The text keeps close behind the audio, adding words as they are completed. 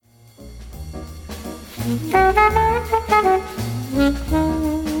Hello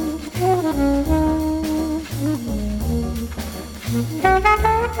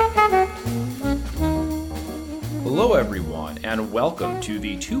everyone, and welcome to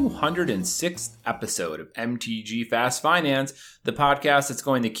the 206th episode of MTG Fast Finance, the podcast that's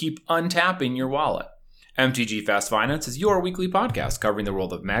going to keep untapping your wallet. MTG Fast Finance is your weekly podcast covering the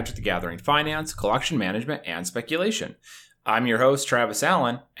world of Magic the Gathering finance, collection management, and speculation. I'm your host, Travis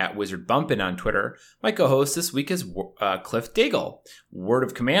Allen, at Wizard Bumpin' on Twitter. My co-host this week is Cliff Daigle, Word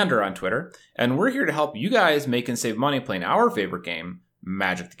of Commander on Twitter, and we're here to help you guys make and save money playing our favorite game,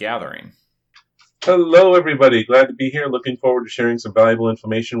 Magic the Gathering. Hello, everybody. Glad to be here. Looking forward to sharing some valuable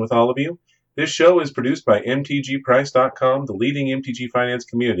information with all of you. This show is produced by MTGPrice.com, the leading MTG finance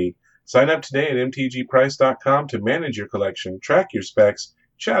community. Sign up today at MTGPrice.com to manage your collection, track your specs,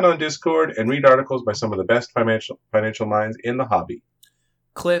 chat on Discord, and read articles by some of the best financial minds in the hobby.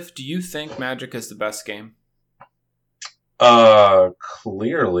 Cliff, do you think Magic is the best game?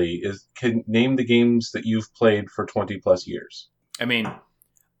 Clearly. Can name the games that you've played for 20 plus years. I mean,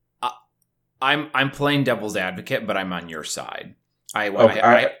 I'm playing devil's advocate, but I'm on your side.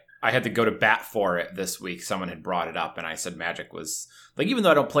 I had to go to bat for it this week. Someone had brought it up, and I said Magic was, like, even though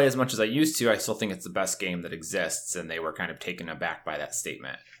I don't play as much as I used to, I still think it's the best game that exists, and they were kind of taken aback by that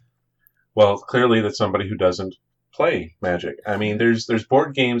statement. Well, clearly that's somebody who doesn't play Magic. I mean, there's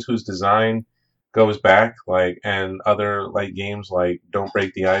board games whose design goes back, and other games like Don't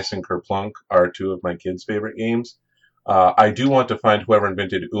Break the Ice and Kerplunk are two of my kids' favorite games. I do want to find whoever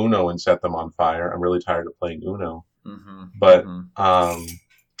invented Uno and set them on fire. I'm really tired of playing Uno.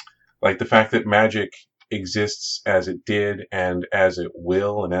 But the fact that Magic exists as it did and as it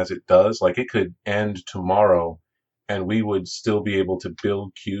will and as it does, it could end tomorrow and we would still be able to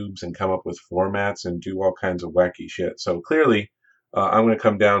build cubes and come up with formats and do all kinds of wacky shit. So clearly, I'm going to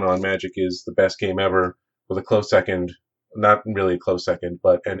come down on Magic is the best game ever, with a close second. Not really a close second,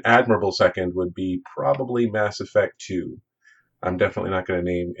 but an admirable second would be probably Mass Effect 2. I'm definitely not going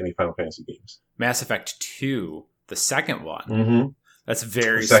to name any Final Fantasy games. Mass Effect 2, the second one. Mm-hmm. That's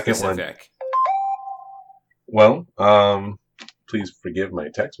very specific. Well, please forgive my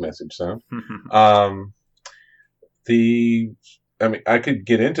text message sound. I could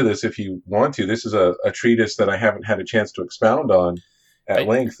get into this if you want to. This is a treatise that I haven't had a chance to expound on at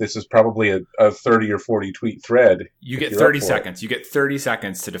length. This is probably a 30 or 40 tweet thread. You get 30 seconds. You get 30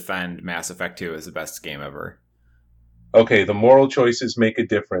 seconds to defend Mass Effect 2 as the best game ever. Okay, the moral choices make a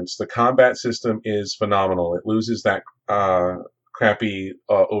difference. The combat system is phenomenal. It loses that crappy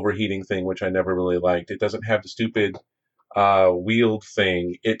overheating thing, which I never really liked. It doesn't have the stupid wield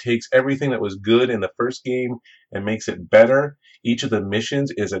thing. It takes everything that was good in the first game and makes it better. Each of the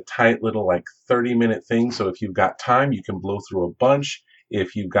missions is a tight little 30-minute thing, so if you've got time, you can blow through a bunch.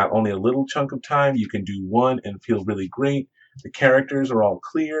 If you've got only a little chunk of time, you can do one and feel really great. The characters are all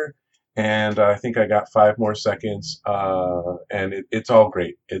clear, and I think I got 5 more seconds, and it's all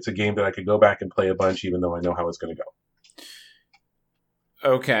great. It's a game that I could go back and play a bunch, even though I know how it's going to go.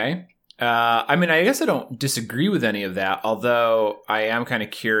 Okay. I guess I don't disagree with any of that, although I am kind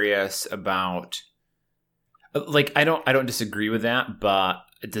of curious about, I don't disagree with that, but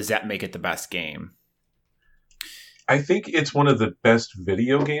does that make it the best game? I think it's one of the best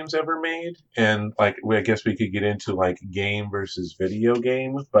video games ever made, and I guess we could get into game versus video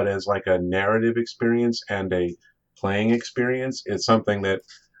game, but as a narrative experience and a playing experience, it's something that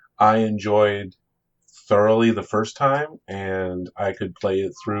I enjoyed thoroughly the first time, and I could play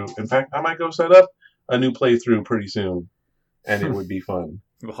it through. In fact, I might go set up a new playthrough pretty soon, and it would be fun.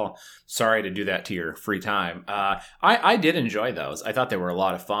 Well, sorry to do that to your free time. I did enjoy those. I thought they were a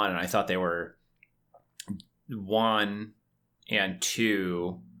lot of fun, and I thought they were 1 and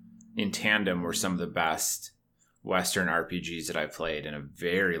 2 in tandem were some of the best Western RPGs that I've played in a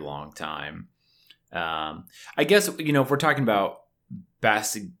very long time. I guess, if we're talking about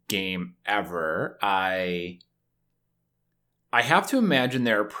best game ever, I have to imagine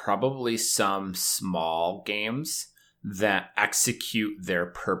there are probably some small games that execute their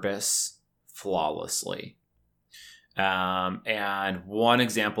purpose flawlessly. And one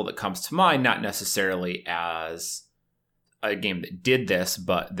example that comes to mind, not necessarily as a game that did this,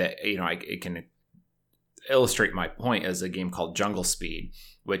 but that, it can illustrate my point, is a game called Jungle Speed,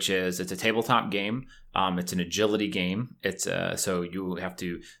 it's a tabletop game. It's an agility game. So you have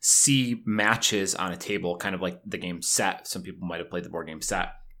to see matches on a table, kind of like the game Set. Some people might have played the board game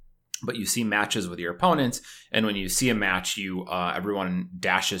Set. But you see matches with your opponents, and when you see a match, everyone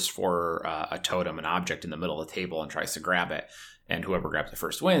dashes for a totem, an object in the middle of the table, and tries to grab it, and whoever grabs it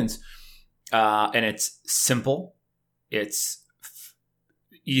first wins. And it's simple. It's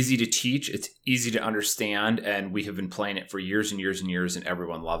easy to teach. It's easy to understand, and we have been playing it for years and years and years, and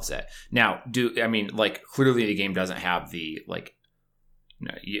everyone loves it. Now, clearly the game doesn't have the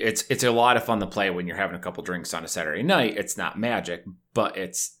it's a lot of fun to play when you're having a couple drinks on a Saturday night. It's not Magic, but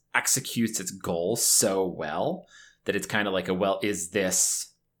it executes its goals so well that it's kind of like is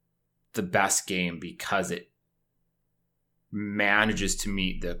this the best game because it manages to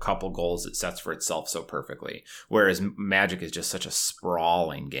meet the couple goals it sets for itself so perfectly, whereas Magic is just such a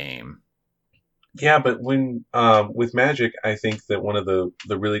sprawling game. Yeah, but when with Magic, I think that one of the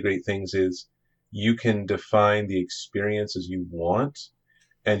really great things is you can define the experiences you want,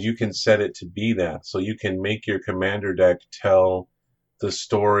 and you can set it to be that. So you can make your commander deck tell the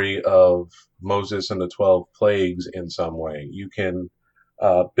story of Moses and the 12 plagues in some way. You can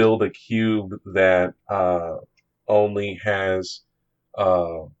build a cube that only has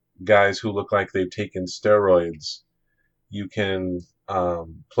guys who look like they've taken steroids. You can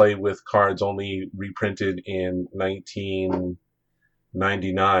play with cards only reprinted in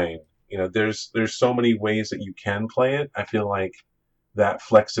 1999. There's so many ways that you can play it. I feel like that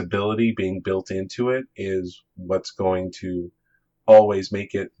flexibility being built into it is what's going to always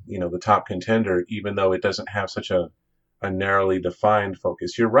make it, the top contender, even though it doesn't have such a narrowly defined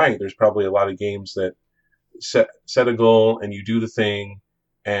focus. You're right. There's probably a lot of games that set a goal and you do the thing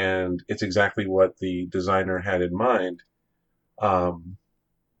and it's exactly what the designer had in mind.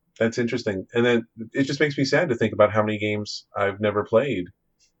 That's interesting. And then it just makes me sad to think about how many games I've never played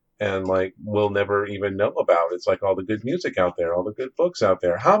and we'll never even know about. It's like all the good music out there, all the good books out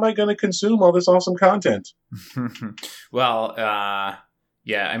there. How am I going to consume all this awesome content? Well,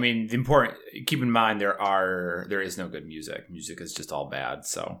 yeah, I mean, keep in mind there is no good music. Music is just all bad,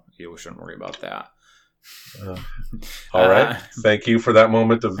 so we shouldn't worry about that. All right. Thank you for that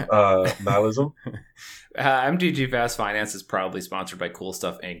moment of nihilism. MTG Fast Finance is proudly sponsored by Cool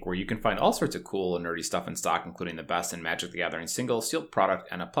Stuff Inc., where you can find all sorts of cool and nerdy stuff in stock, including the best in Magic the Gathering single, sealed product,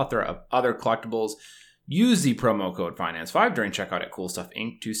 and a plethora of other collectibles. Use the promo code FINANCE5 during checkout at Cool Stuff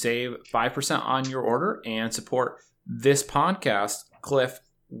Inc. to save 5% on your order and support this podcast. Cliff,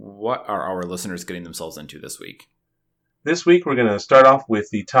 what are our listeners getting themselves into this week? This week, we're going to start off with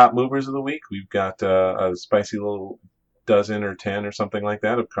the top movers of the week. We've got a spicy little dozen or 10 or something like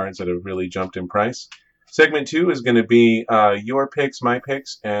that of cards that have really jumped in price. Segment 2 is going to be your picks, my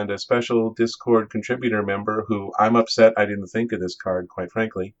picks, and a special Discord contributor member who I'm upset I didn't think of this card, quite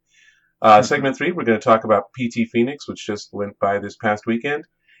frankly. Segment 3, we're going to talk about PT Phoenix, which just went by this past weekend.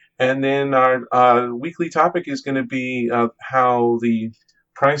 And then our weekly topic is going to be how the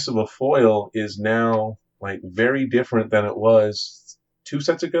price of a foil is now very different than it was 2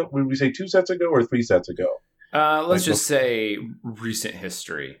 sets ago. Would we say 2 sets ago or 3 sets ago? Let's just say recent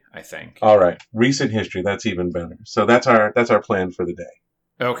history, I think. All right. Recent history. That's even better. So that's our plan for the day.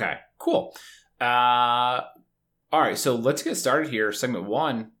 Okay, cool. All right. So let's get started here. Segment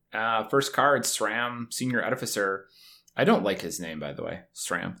 1. First card, SRAM, Senior Edificer. I don't like his name, by the way.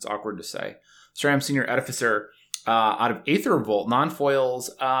 SRAM. It's awkward to say. SRAM, Senior Edificer. Out of Aether Revolt, non-foils,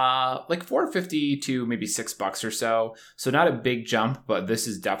 $4.50 to maybe $6 or so. So not a big jump, but this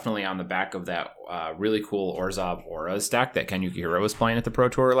is definitely on the back of that really cool Orzhov Auras deck that Ken Yukihiro was playing at the Pro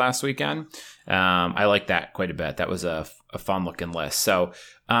Tour last weekend. I like that quite a bit. That was a fun-looking list. So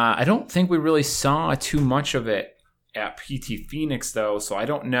I don't think we really saw too much of it at PT Phoenix, though, so I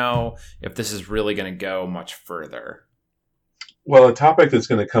don't know if this is really going to go much further. Well, a topic that's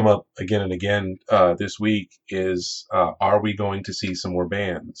going to come up again and again this week is, are we going to see some more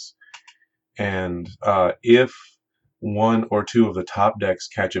bans? And if one or two of the top decks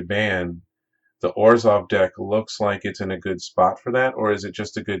catch a ban, the Orzhov deck looks like it's in a good spot for that, or is it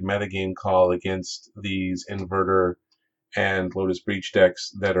just a good metagame call against these Inverter and Lotus Breach decks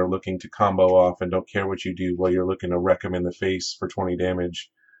that are looking to combo off and don't care what you do while you're looking to wreck them in the face for 20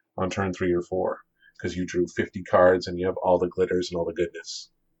 damage on turn 3 or 4? Because you drew 50 cards and you have all the glitters and all the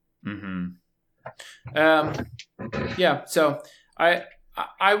goodness. Yeah, so I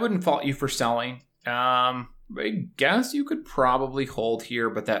wouldn't fault you for selling. I guess you could probably hold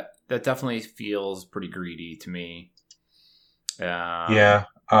here, but that definitely feels pretty greedy to me. I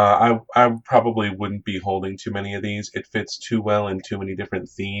probably wouldn't be holding too many of these. It fits too well in too many different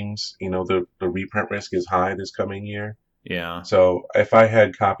themes. The reprint risk is high this coming year. Yeah. So if I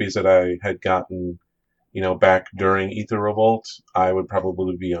had copies that I had gotten back during Aether Revolt, I would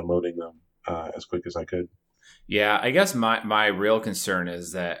probably be unloading them as quick as I could. Yeah, I guess my real concern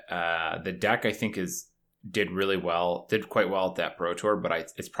is that the deck I think did quite well at that Pro Tour,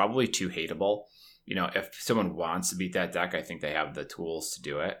 but it's probably too hateable. If someone wants to beat that deck, I think they have the tools to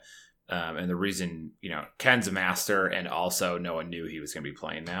do it. And the reason, Ken's a master, and also no one knew he was going to be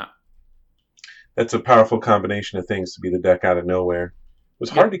playing that. That's a powerful combination of things to be the deck out of nowhere. It was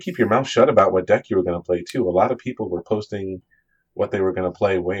hard to keep your mouth shut about what deck you were going to play, too. A lot of people were posting what they were going to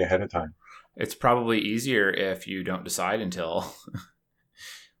play way ahead of time. It's probably easier if you don't decide until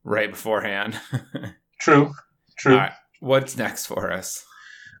right beforehand. True. All right. What's next for us?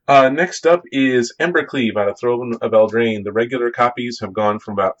 Next up is Embercleave out of Throne of Eldraine. The regular copies have gone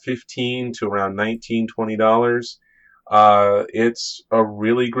from about $15 to around $19, $20. It's a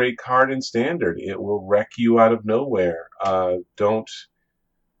really great card in Standard. It will wreck you out of nowhere.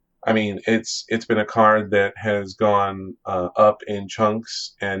 It's been a card that has gone up in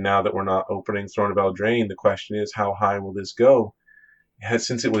chunks, and now that we're not opening Throne of Eldraine, the question is, how high will this go?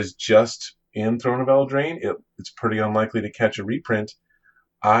 Since it was just in Throne of Eldraine, it's pretty unlikely to catch a reprint.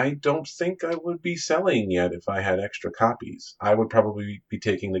 I don't think I would be selling yet if I had extra copies. I would probably be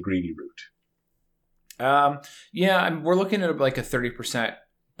taking the greedy route. We're looking at like a 30%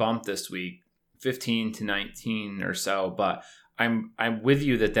 bump this week, 15 to 19 or so, but I'm with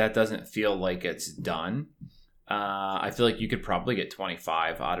you that doesn't feel like it's done. I feel like you could probably get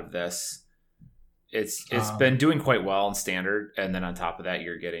 25 out of this. It's been doing quite well in Standard, and then on top of that,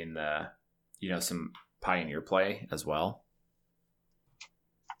 you're getting some Pioneer play as well.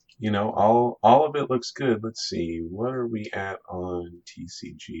 All of it looks good. Let's see. What are we at on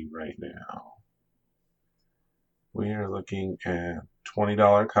TCG right now? We are looking at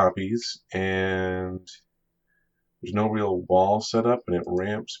 $20 copies, and there's no real wall set up, and it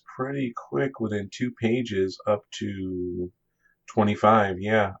ramps pretty quick within 2 pages up to 25.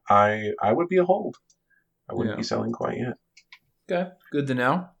 Yeah, I would be a hold. I wouldn't be selling quite yet. Okay, good to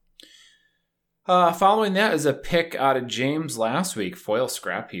know. Following that is a pick out of James last week, Foil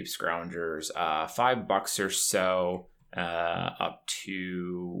Scrap Heap Scroungers, $5 or so, up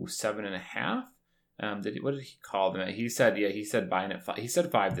to 7.5. What did he call them? He said buying it. He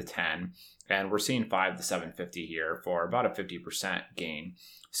said 5 to 10, and we're seeing 5 to 750 here for about a 50% gain.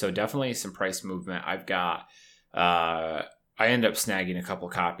 So definitely some price movement. I've got. I end up snagging a couple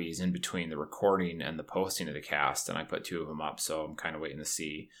copies in between the recording and the posting of the cast, and I put 2 of them up. So I'm kind of waiting to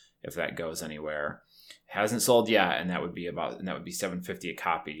see if that goes anywhere. It hasn't sold yet, and that would be $750 a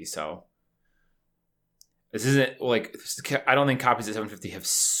copy. So this isn't like, I don't think copies at $750 have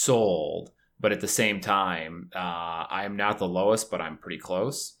sold, but at the same time, I am not the lowest, but I'm pretty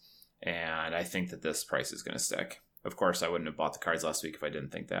close, and I think that this price is going to stick. Of course, I wouldn't have bought the cards last week if I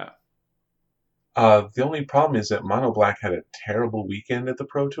didn't think that. The only problem is that Mono Black had a terrible weekend at the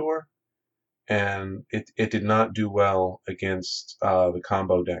Pro Tour, and it did not do well against the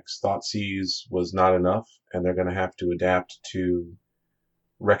combo decks. Thoughtseize was not enough, and they're going to have to adapt to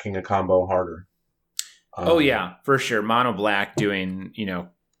wrecking a combo harder. For sure. Mono Black doing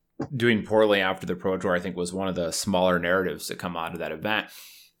poorly after the Pro Tour, I think, was one of the smaller narratives that come out of that event.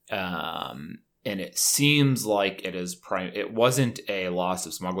 And it seems like it wasn't a loss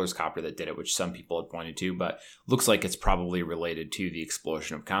of Smuggler's Copter that did it, which some people had pointed to, but looks like it's probably related to the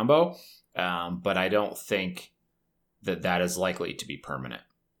explosion of combo. But I don't think that is likely to be permanent.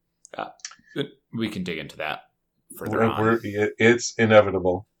 We can dig into that further on. It's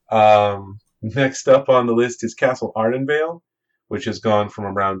inevitable. Next up on the list is Castle Ardenvale, which has gone from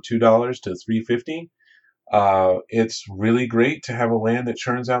around $2 to $3.50. It's really great to have a land that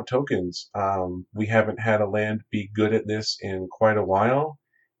churns out tokens. We haven't had a land be good at this in quite a while,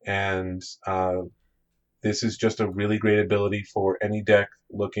 and this is just a really great ability for any deck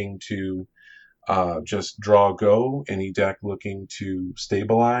looking to just draw go, any deck looking to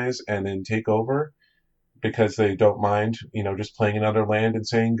stabilize and then take over, because they don't mind, just playing another land and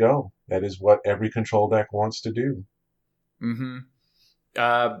saying go. That is what every control deck wants to do. Mm-hmm.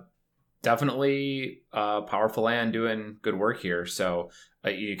 Definitely a powerful land doing good work here. So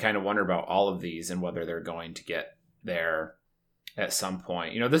you kind of wonder about all of these and whether they're going to get there at some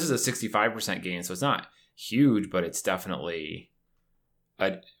point. This is a 65% gain, so it's not huge, but it's definitely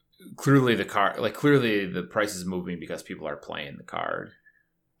clearly the price is moving because people are playing the card.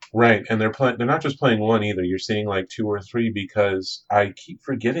 Right, and they're not just playing one either. You're seeing like 2 or 3, because I keep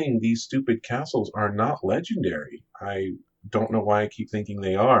forgetting these stupid castles are not legendary. I don't know why I keep thinking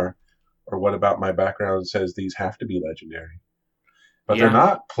they are. Or what about my background says these have to be legendary? But they're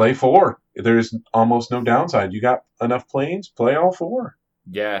not. Play 4. There's almost no downside. You got enough planes, play all 4.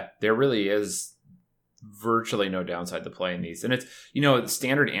 Yeah, there really is virtually no downside to playing these. And it's,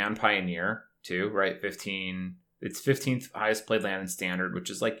 Standard and Pioneer too, right? 15. It's 15th highest played land in Standard, which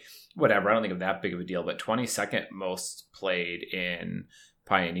is like, whatever. I don't think of that big of a deal. But 22nd most played in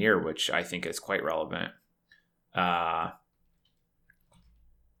Pioneer, which I think is quite relevant.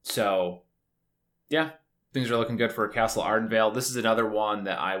 So, yeah, things are looking good for Castle Ardenvale. This is another one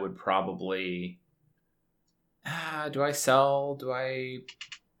that I would probably... do I sell? Do I...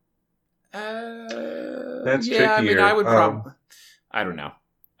 That's yeah, trickier. I mean, I would probably... I don't know.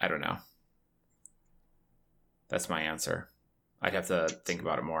 That's my answer. I'd have to think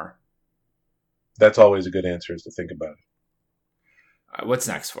about it more. That's always a good answer, is to think about it. What's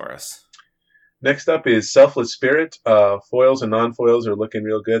next for us? Next up is Selfless Spirit. Foils and non-foils are looking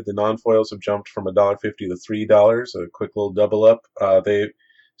real good. The non-foils have jumped from $1.50 to $3, a quick little double up.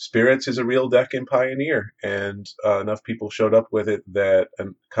 Spirits is a real deck in Pioneer, and enough people showed up with it that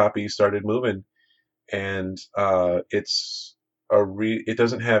copies started moving. And it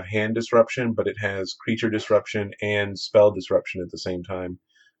doesn't have hand disruption, but it has creature disruption and spell disruption at the same time.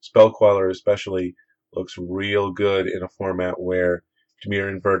 Spell Queller especially looks real good in a format where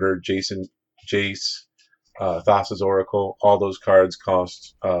Dimir Inverter, Jace, Thassa's Oracle, all those cards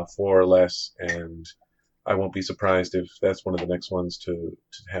cost 4 or less, and I won't be surprised if that's one of the next ones to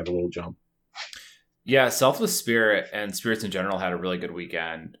have a little jump. Yeah, Selfless Spirit and Spirits in general had a really good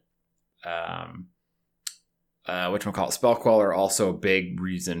weekend. Whatchamacallit, Spell Queller, also a big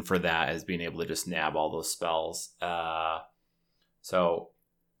reason for that is being able to just nab all those spells. So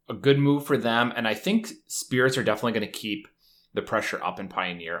a good move for them, and I think Spirits are definitely going to keep the pressure up in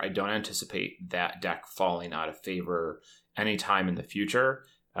Pioneer. I don't anticipate that deck falling out of favor anytime in the future.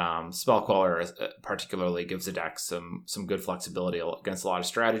 Spell Queller particularly gives the deck some good flexibility against a lot of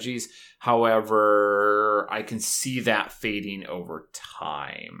strategies. However, I can see that fading over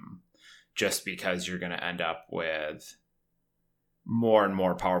time, just because you're going to end up with more and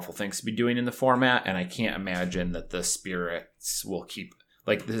more powerful things to be doing in the format, and I can't imagine that the Spirits will keep...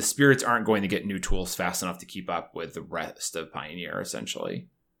 Like, the Spirits aren't going to get new tools fast enough to keep up with the rest of Pioneer, essentially.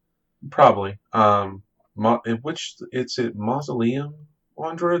 Probably. It's a Mausoleum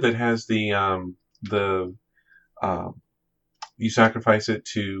Wanderer that has you sacrifice it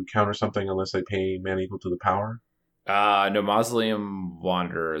to counter something unless they pay mana equal to the power? No, Mausoleum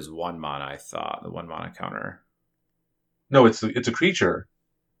Wanderer is 1 mana, I thought. The 1 mana counter. No, it's a creature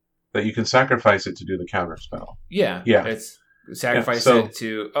that you can sacrifice it to do the counter spell. Yeah. It's... Sacrifice it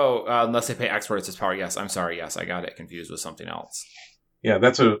to unless they pay X for its power. Yes, I'm sorry. Yes, I got it confused with something else. Yeah,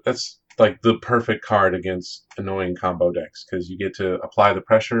 that's like the perfect card against annoying combo decks, because you get to apply the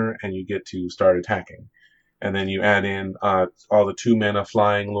pressure and you get to start attacking, and then you add in all the 2 mana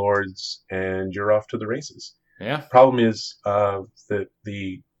flying lords, and you're off to the races. Yeah. Problem is that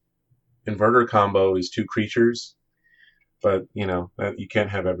the inverter combo is 2 creatures, but you can't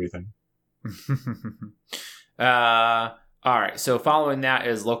have everything. All right, so following that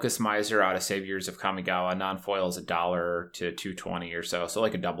is Locust Miser out of Saviors of Kamigawa. Non-foil is $1 to $2.20 or so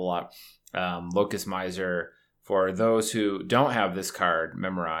like a double up. Locust Miser, for those who don't have this card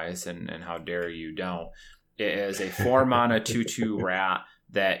memorized, and how dare you don't, it is a 4 mana 2/2 rat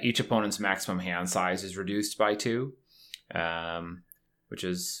that each opponent's maximum hand size is reduced by 2, which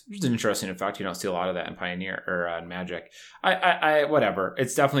is an interesting effect. You don't see a lot of that in Pioneer or in Magic. I whatever.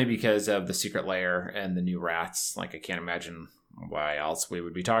 It's definitely because of the Secret Lair and the new rats. Like, I can't imagine why else we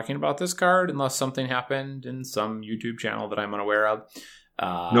would be talking about this card unless something happened in some YouTube channel that I'm unaware of.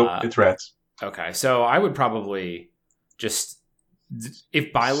 Nope, it's rats. Okay, so I would probably just,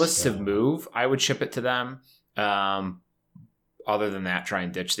 if buy lists have moved, I would ship it to them. Other than that, try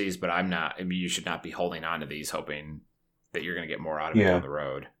and ditch these, but I'm not. I mean, you should not be holding on to these hoping that you're going to get more out of it down the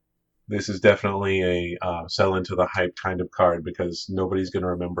road. This is definitely a sell into the hype kind of card, because nobody's going to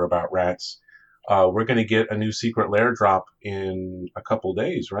remember about rats. We're going to get a new Secret Lair drop in a couple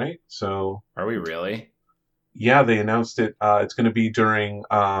days, right? So, are we really? Yeah, they announced it. It's going to be during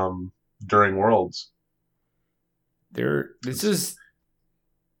Worlds. This is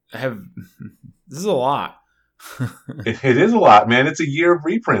a lot. It is a lot, man. It's a year of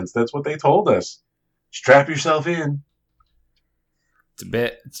reprints. That's what they told us. Strap yourself in.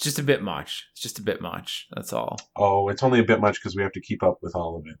 It's just a bit much. That's all. Oh, it's only a bit much because we have to keep up with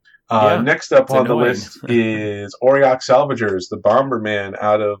all of it. Next up on the list is Auriok Salvagers. The Bomberman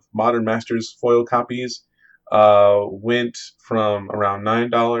out of Modern Masters foil copies went from around $9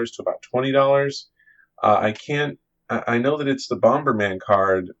 to about $20. I know that it's the Bomberman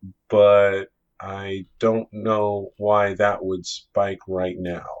card, but I don't know why that would spike right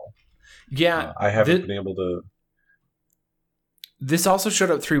now. Yeah. I haven't been able to... This also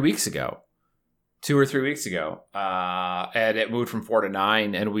showed up 3 weeks ago. 2 or 3 weeks ago. And it moved from 4 to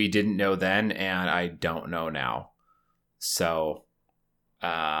 9, and we didn't know then, and I don't know now. So,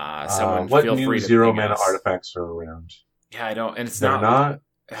 someone what feel new free to 0 ping mana us. artifacts are around? Yeah, I don't, and They're not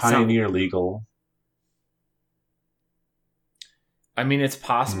Pioneer legal. I mean, it's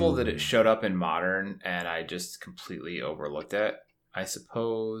possible that it Hmm. showed up in Modern and I just completely overlooked it, I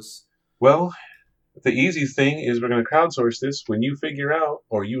suppose. Well, the easy thing is we're going to crowdsource this. When you figure out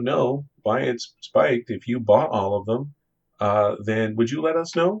or you know why it's spiked, if you bought all of them, then would you let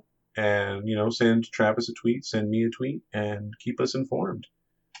us know? And, send Travis a tweet, send me a tweet, and keep us informed.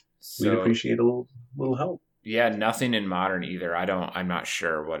 We'd So, appreciate a little help. yeah, nothing in Modern either. I'm not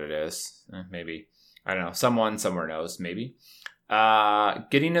sure what it is. Maybe. I don't know. Someone somewhere knows, maybe.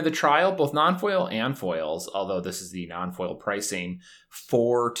 Getting to the trial, both non-foil and foils, although this is the non-foil pricing,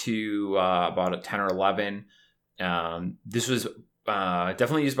 4 to about a 10 or 11. This was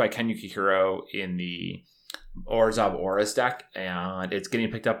definitely used by Ken Yukihiro in the Orzhov Auras deck, and it's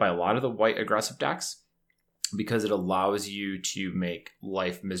getting picked up by a lot of the white aggressive decks because it allows you to make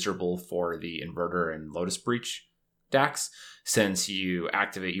life miserable for the Inverter and Lotus Breach decks, since you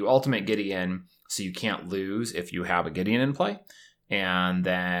ultimate Gideon, so you can't lose if you have a Gideon in play. And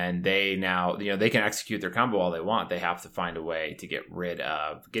then they can execute their combo all they want. They have to find a way to get rid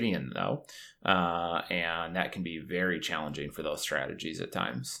of Gideon, though. And that can be very challenging for those strategies at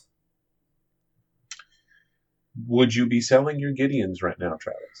times. Would you be selling your Gideons right now,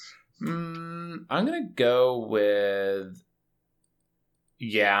 Travis? I'm going to go with...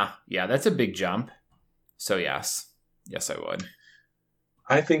 Yeah, that's a big jump. So yes, I would.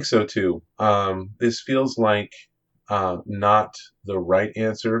 I think so too. This feels like not the right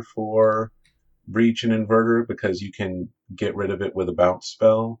answer for Breach and Inverter because you can get rid of it with a bounce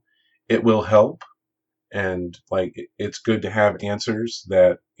spell. It will help, and it's good to have answers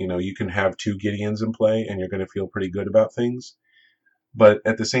that you can have 2 Gideons in play and you're going to feel pretty good about things. But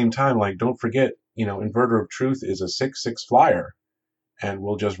at the same time, don't forget, Inverter of Truth is a 6/6 flyer and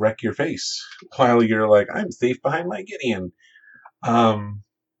will just wreck your face while you're like, I'm safe behind my Gideon. I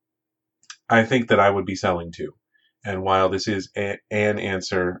think that I would be selling too. And while this is an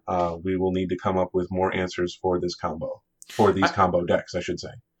answer, we will need to come up with more answers for these combo decks, I should say.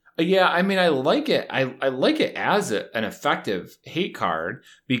 Yeah, I mean, I like it. I like it as an effective hate card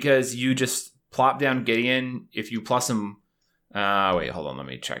because you just plop down Gideon. If you plus him, wait, hold on, let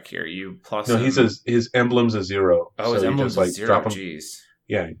me check here. You plus No, him. his emblem's a 0. Oh, his emblem's a 0. Drop him. Jeez.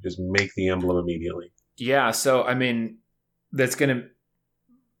 Yeah, you just make the emblem immediately. Yeah, so I mean, that's gonna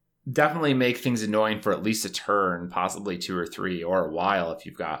definitely make things annoying for at least a turn, possibly 2 or 3, or a while if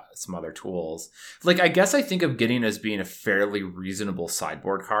you've got some other tools. I guess I think of Gideon as being a fairly reasonable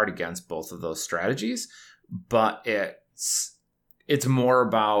sideboard card against both of those strategies, but it's more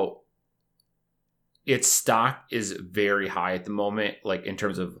about its stock is very high at the moment, in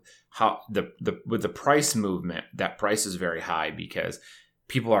terms of how with the price movement, that price is very high because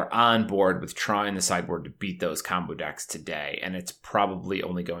people are on board with trying the sideboard to beat those combo decks today, and it's probably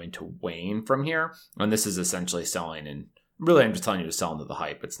only going to wane from here. And this is essentially selling, and really I'm just telling you to sell into the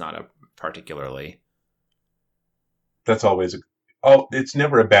hype. It's not a particularly... That's always it's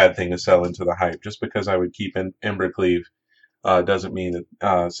never a bad thing to sell into the hype. Just because I would keep Embercleave doesn't mean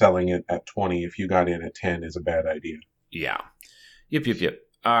that selling it at 20 if you got in at 10 is a bad idea. Yeah. Yep.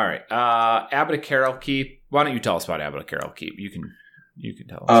 All right. Abbot of Carol Keep. Why don't you tell us about Abbot of Carol Keep? You can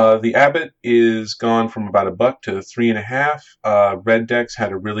tell us. The Abbot is gone from about $1 to $3.50. Red decks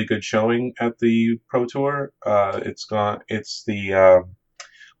had a really good showing at the Pro Tour. It's the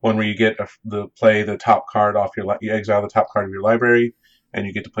one where you get play the top card off you exile the top card of your library, and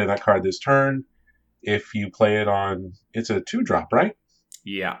you get to play that card this turn. If you play it it's a 2-drop, right?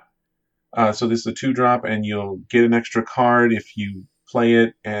 Yeah. So this is a 2-drop, and you'll get an extra card if you play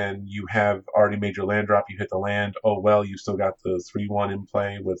it and you have already made your land drop. You hit the land. Oh well, you still got the 3/1 in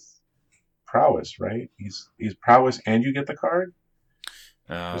play with prowess, right? He's prowess, and you get the card.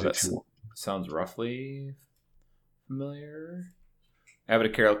 That sounds roughly familiar. Abbot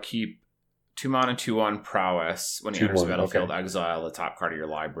of Carol Keep, 2 mana, 2/1 prowess. When he enters the battlefield, exile the top card of your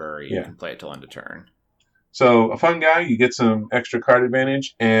library. You can play it till end of turn. So a fun guy, you get some extra card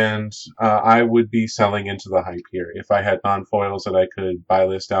advantage, and I would be selling into the hype here. If I had non-foils that I could buy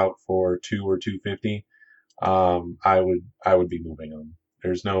list out for $2 or $2.50, I would be moving them.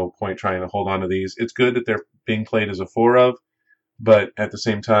 There's no point trying to hold on to these. It's good that they're being played as a 4 of, but at the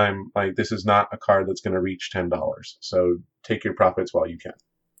same time, this is not a card that's going to reach $10. So take your profits while you can.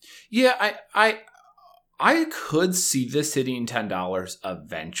 Yeah, I could see this hitting $10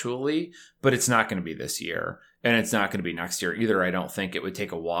 eventually, but it's not going to be this year, and it's not going to be next year either. I don't think. It would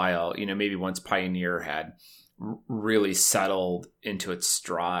take a while. Maybe once Pioneer had really settled into its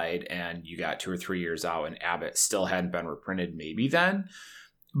stride and you got 2 or 3 years out and Abbott still hadn't been reprinted, maybe then.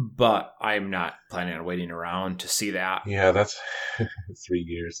 but I'm not planning on waiting around to see that. Yeah, that's 3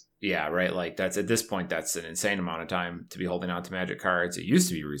 years. Yeah, right. Like that's at this point, that's an insane amount of time to be holding on to Magic cards. It used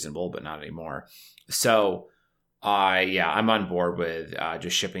to be reasonable, but not anymore. So, I'm on board with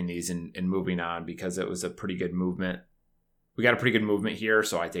just shipping these and moving on because it was a pretty good movement. We got a pretty good movement here,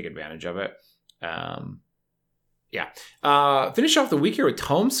 so I take advantage of it. Finish off the week here with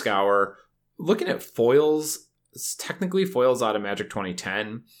Tome Scour. Looking at foils, it's technically foils out of Magic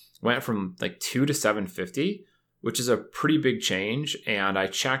 2010 went from like 2 to 750, which is a pretty big change. And I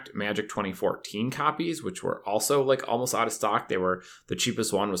checked Magic 2014 copies, which were also like almost out of stock. The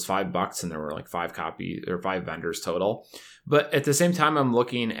cheapest one was $5, and there were like 5 copies or 5 vendors total. But at the same time, I'm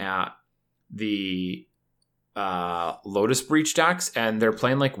looking at the Lotus Breach decks, and they're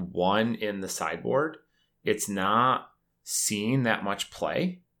playing like 1 in the sideboard. It's not seeing that much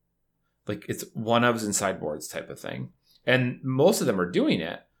play. Like it's 1-ofs and sideboards type of thing. And most of them are doing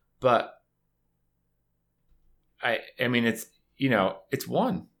it, but I mean, it's, it's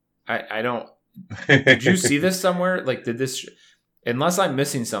 1. I don't, did you see this somewhere? Like, unless I'm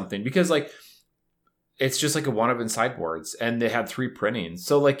missing something, because like, it's just like a 1-of in sideboards, and they had 3 printings.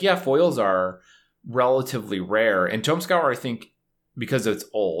 So like, yeah, foils are relatively rare. And Tome Scour, I think, because it's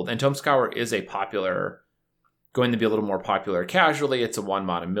old, and Tome Scour is going to be a little more popular casually. It's a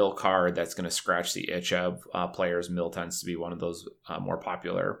 1-mana mill card that's going to scratch the itch of players. Mill tends to be one of those more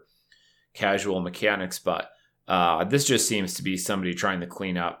popular casual mechanics, but this just seems to be somebody trying to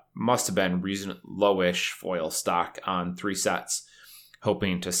clean up. Must have been lowish foil stock on 3 sets,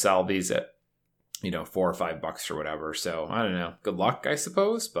 hoping to sell these at $4 or $5 or whatever. So I don't know. Good luck, I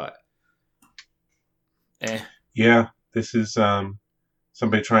suppose, but Yeah, this is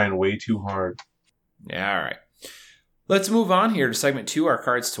somebody trying way too hard. Yeah, all right. Let's move on here to segment 2, our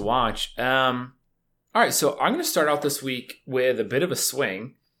cards to watch. All right, so I'm going to start out this week with a bit of a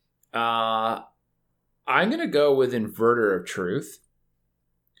swing. I'm going to go with Inverter of Truth.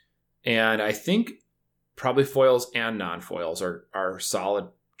 And I think probably foils and non-foils are solid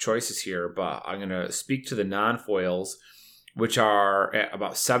choices here, but I'm going to speak to the non-foils, which are at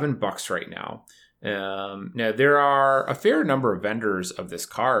about $7 right now. Now, there are a fair number of vendors of this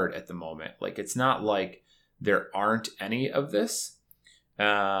card at the moment. Like, it's not like there aren't any of this.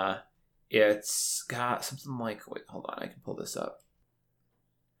 It's got something like, wait, hold on, I can pull this up.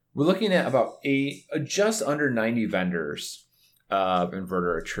 We're looking at about just under 90 vendors of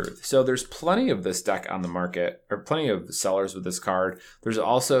Inverter of Truth. So there's plenty of this deck on the market, or plenty of sellers with this card. There's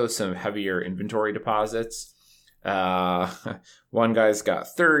also some heavier inventory deposits. One guy's got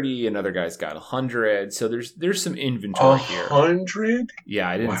 30, another guy's got 100. So there's some inventory here. 100? Yeah,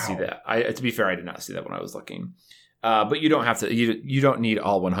 I didn't see that. To be fair, I did not see that when I was looking. But you don't have to. You don't need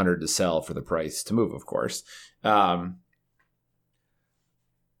all 100 to sell for the price to move, of course.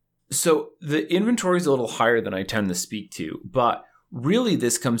 So the inventory is a little higher than I tend to speak to, but really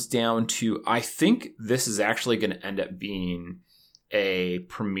this comes down to, I think this is actually going to end up being a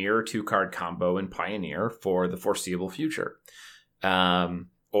premier 2-card combo in Pioneer for the foreseeable future.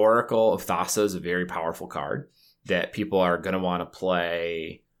 Oracle of Thassa is a very powerful card that people are going to want to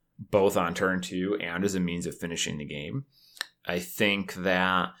play both on turn 2 and as a means of finishing the game. I think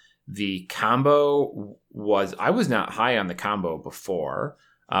that the combo I was not high on the combo before.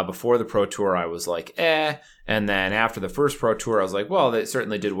 Before the Pro Tour, I was like, And then after the first Pro Tour, I was like, well, it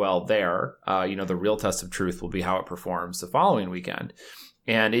certainly did well there. The real test of truth will be how it performs the following weekend.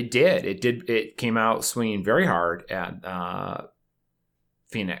 And it did. It came out swinging very hard at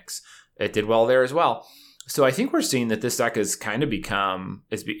Phoenix. It did well there as well. So I think we're seeing that this deck has kind of become,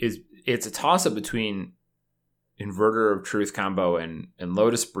 it's a toss-up between Inverter of Truth combo and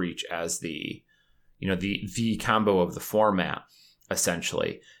Lotus Breach as the combo of the format,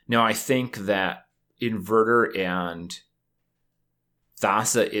 essentially. Now, I think that Inverter and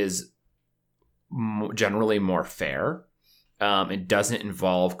Thassa is generally more fair. It doesn't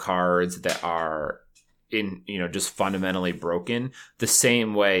involve cards that are just fundamentally broken the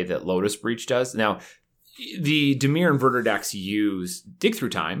same way that Lotus Breach does. Now, the Dimir Inverter decks use Dig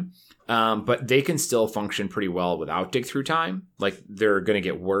Through Time, but they can still function pretty well without Dig Through Time. Like, they're going to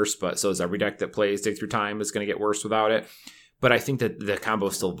get worse, but so is every deck that plays Dig Through Time is going to get worse without it. But I think that the combo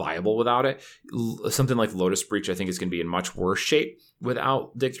is still viable without it. Something like Lotus Breach, I think, is going to be in much worse shape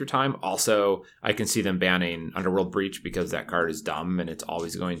without Dig Through Time. Also, I can see them banning Underworld Breach because that card is dumb and it's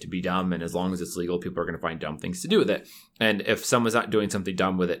always going to be dumb. And as long as it's legal, people are going to find dumb things to do with it. And if someone's not doing something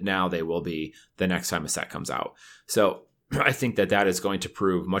dumb with it now, they will be the next time a set comes out. So I think that is going to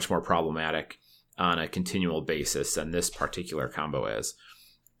prove much more problematic on a continual basis than this particular combo is.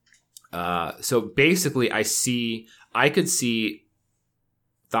 So basically, I could see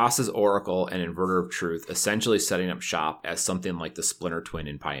Thassa's Oracle and Inverter of Truth essentially setting up shop as something like the Splinter Twin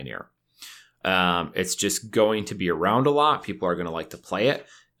in Pioneer. It's just going to be around a lot. People are going to like to play it.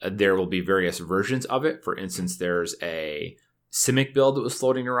 There will be various versions of it. For instance, there's a Simic build that was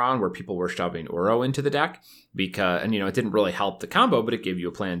floating around where people were shoving Uro into the deck because, and it didn't really help the combo, but it gave you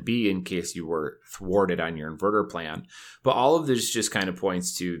a plan B in case you were thwarted on your inverter plan. But all of this just kind of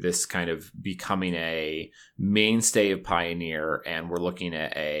points to this kind of becoming a mainstay of Pioneer, and we're looking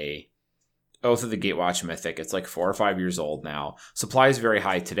at a Oath of the Gatewatch Mythic. It's like 4 or 5 years old now. Supply is very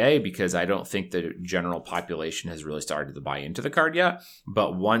high today because I don't think the general population has really started to buy into the card yet.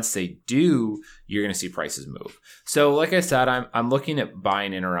 But once they do, you're going to see prices move. So like I said, I'm looking at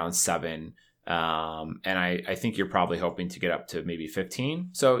buying in around 7. And I think you're probably hoping to get up to maybe 15.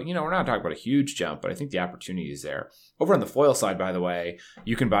 So, we're not talking about a huge jump, but I think the opportunity is there. Over on the foil side, by the way,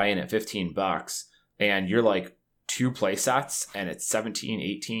 you can buy in at $15 and you're like 2 play sets and it's 17,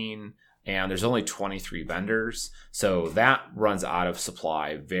 18. And there's only 23 vendors, so that runs out of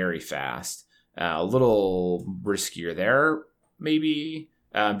supply very fast. A little riskier there, maybe.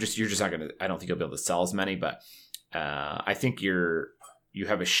 You're just not gonna. I don't think you'll be able to sell as many, but I think you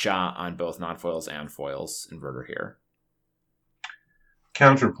have a shot on both non-foils and foils inverter here.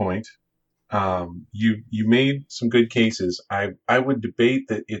 Counterpoint. You made some good cases. I would debate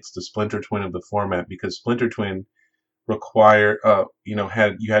that it's the Splinter Twin of the format because Splinter Twin required you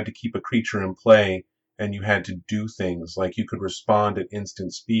had to keep a creature in play and you had to do things like you could respond at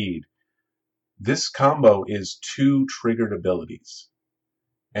instant speed. This combo is 2 triggered abilities,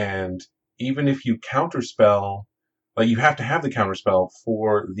 and even if you counterspell, like you have to have the counterspell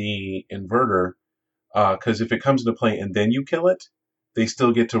for the inverter, because if it comes into play and then you kill it, they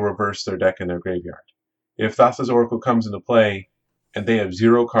still get to reverse their deck in their graveyard. If Thassa's Oracle comes into play and they have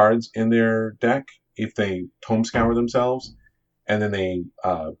 0 cards in their deck, if they Tome Scour themselves and then they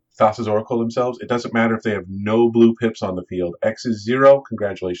Thassa's Oracle themselves, it doesn't matter if they have no blue pips on the field. X is 0,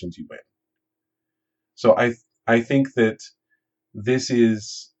 congratulations, you win. So I think that this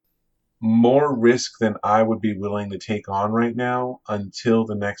is more risk than I would be willing to take on right now until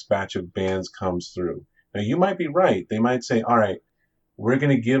the next batch of bans comes through. Now, you might be right. They might say, all right, we're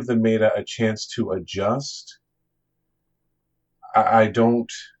going to give the meta a chance to adjust. I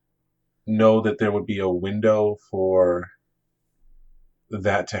don't know that there would be a window for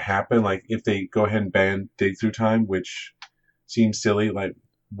that to happen. Like if they go ahead and ban Dig Through Time, which seems silly, like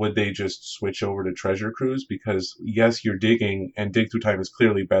would they just switch over to Treasure Cruise? Because yes, you're digging and Dig Through Time is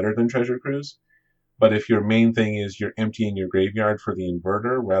clearly better than Treasure Cruise. But if your main thing is you're emptying your graveyard for the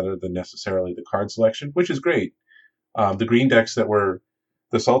inverter rather than necessarily the card selection, which is great. The green decks the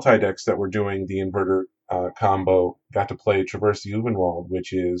Sultai decks that were doing the inverter combo got to play Traverse the Uvenwald,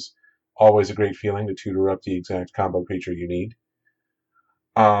 which is always a great feeling to tutor up the exact combo creature you need.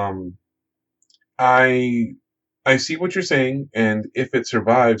 I see what you're saying, and if it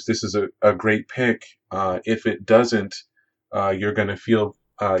survives, this is a great pick. If it doesn't, you're going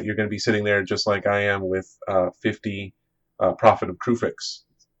to be sitting there just like I am with 50 Prophet of Kruphix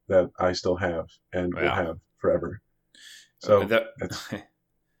that I still have and will have forever. So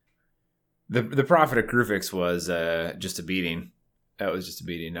the Prophet of Kruphix was just a beating. That was just a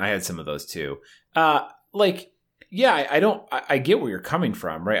beating. I had some of those too. I get where you're coming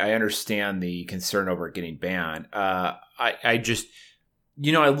from, right? I understand the concern over it getting banned. I just,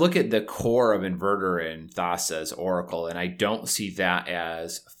 I look at the core of Inverter and Thassa's Oracle, and I don't see that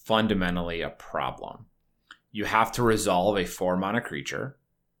as fundamentally a problem. You have to resolve a 4-mana creature,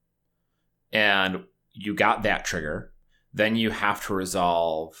 and you got that trigger. Then you have to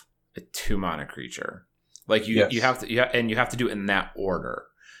resolve a 2-mana creature. Like you have to do it in that order.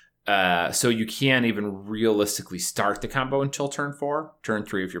 So you can't even realistically start the combo until turn 4, turn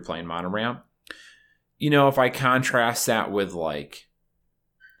 3 if you're playing Mono Ramp. If I contrast that with like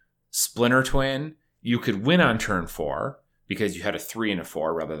Splinter Twin, you could win on turn 4 because you had a 3 and a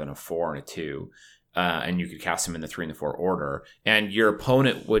 4 rather than a 4 and a 2, and you could cast them in the 3 and the 4 order, and your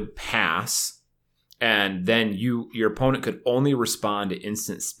opponent would pass, and then your opponent could only respond to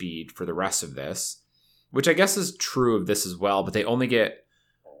instant speed for the rest of this. Which I guess is true of this as well, but they only get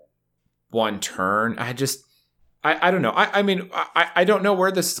 1 turn. I don't know. I don't know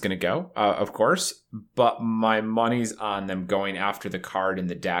where this is going to go, of course, but my money's on them going after the card in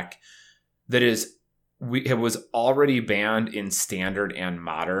the deck that is it was already banned in standard and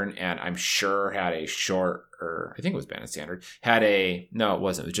modern, and I'm sure had a I think it was banned in standard. No, it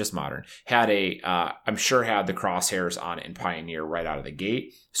wasn't. It was just modern. I'm sure had the crosshairs on it in Pioneer right out of the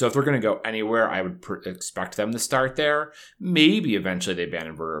gate. So if they're going to go anywhere, I would expect them to start there. Maybe eventually they ban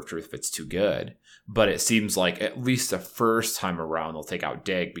Inverter of Truth if it's too good. But it seems like at least the first time around they'll take out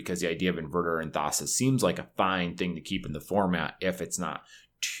Dig, because the idea of Inverter and Thassa seems like a fine thing to keep in the format if it's not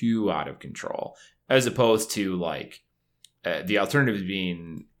too out of control. As opposed to like the alternative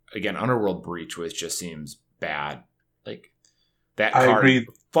being, again, Underworld Breach, which just seems bad. Like that card, I agree.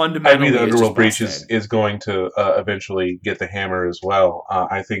 Fundamentally, I agree. The Underworld Breach is going to eventually get the hammer as well.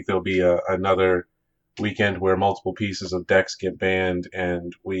 I think there'll be another weekend where multiple pieces of decks get banned,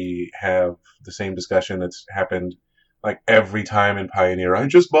 and we have the same discussion that's happened like every time in Pioneer. I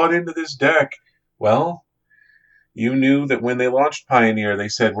just bought into this deck. Well, you knew that when they launched Pioneer, they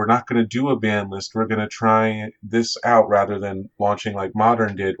said, we're not going to do a ban list. We're going to try this out, rather than launching like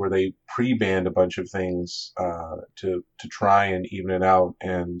Modern did, where they pre-banned a bunch of things to try and even it out.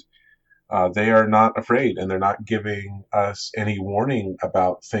 And they are not afraid, and they're not giving us any warning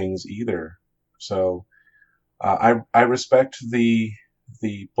about things either. So I respect the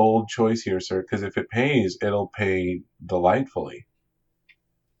bold choice here, sir, because if it pays, it'll pay delightfully.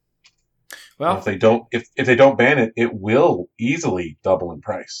 Well, if they don't ban it, it will easily double in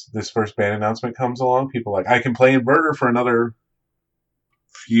price. This first ban announcement comes along, people are like, I can play Inverter for another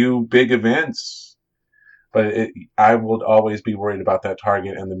few big events. But I would always be worried about that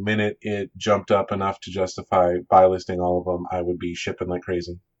target, and the minute it jumped up enough to justify buy listing all of them, I would be shipping like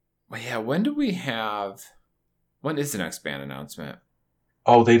crazy. Well, yeah, when is the next ban announcement?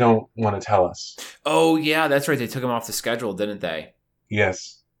 Oh, they don't want to tell us. Oh, yeah, that's right. They took them off the schedule, didn't they?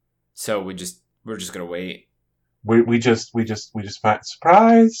 Yes. So we're just gonna wait. We just find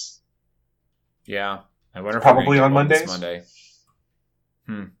surprise. Yeah, I wonder if probably on Mondays. Monday.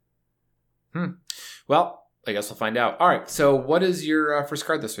 Well, I guess we'll find out. All right. So, what is your first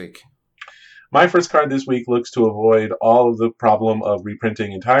card this week? My first card this week looks to avoid all of the problem of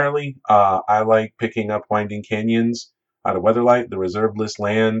reprinting entirely. I like picking up Winding Canyons out of Weatherlight, the reserve list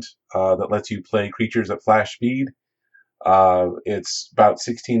land that lets you play creatures at flash speed. It's about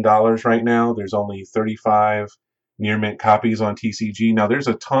 $16 right now. There's only 35 near mint copies on TCG. Now there's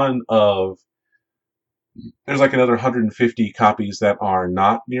like another 150 copies that are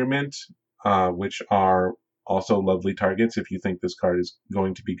not near mint, which are also lovely targets if you think this card is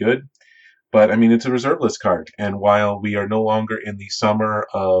going to be good. But I mean, it's a reserve list card. And while we are no longer in the summer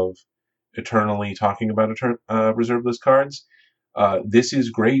of eternally talking about reserve list cards, this is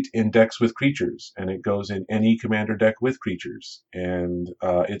great in decks with creatures, and it goes in any commander deck with creatures. And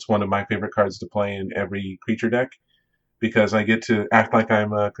it's one of my favorite cards to play in every creature deck, because I get to act like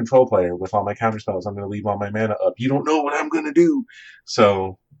I'm a control player with all my counterspells. I'm going to leave all my mana up. You don't know what I'm going to do.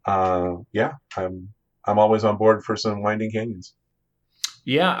 So, yeah, I'm always on board for some Winding Canyons.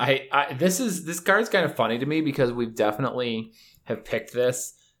 Yeah, this card's kind of funny to me, because we've definitely have picked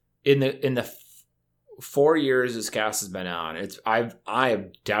this in the 4 years this cast has been on. I have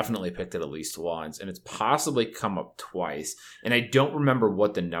definitely picked it at least once, and it's possibly come up twice. And I don't remember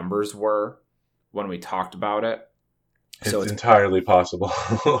what the numbers were when we talked about it. So it's entirely possible.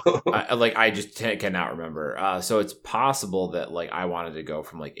 I just cannot remember. So it's possible that like I wanted to go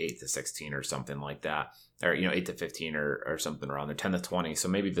from like 8 to 16 or something like that, or 8 to 15 or something around there, 10 to 20. So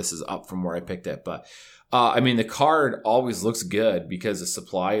maybe this is up from where I picked it. But I mean, the card always looks good because the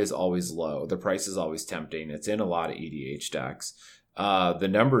supply is always low. The price is always tempting. It's in a lot of EDH decks. The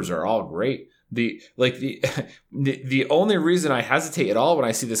numbers are all great. The only reason I hesitate at all when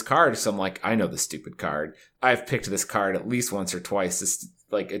I see this card is I'm like, I know this stupid card. I've picked this card at least once or twice.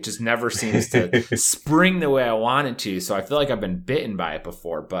 It just never seems to spring the way I want it to. So I feel like I've been bitten by it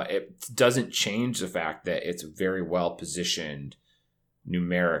before, but it doesn't change the fact that it's very well positioned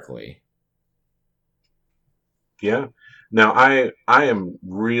numerically. Yeah. Now I am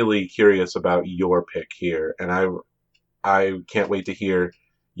really curious about your pick here, and I can't wait to hear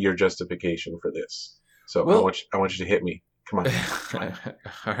your justification for this. So I want you to hit me. Come on.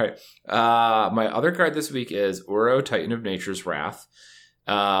 All right. My other card this week is Uro, Titan of Nature's Wrath.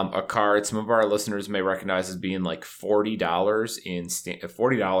 A card some of our listeners may recognize as being like $40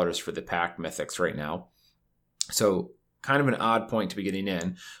 $40 for the pack mythics right now. So kind of an odd point to be getting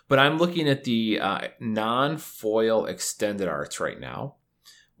in. But I'm looking at the non-foil extended arts right now,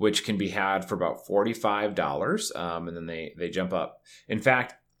 which can be had for about $45. And then they jump up. In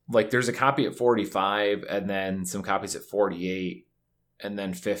fact, like there's a copy at 45 and then some copies at 48 and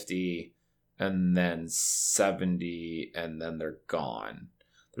then 50 and then 70 and then they're gone.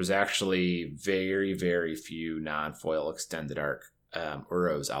 there's actually very, very few non-foil extended arc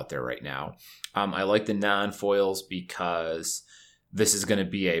Uros out there right now. I like the non-foils because this is going to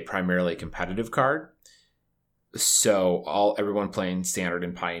be a primarily competitive card. So everyone playing Standard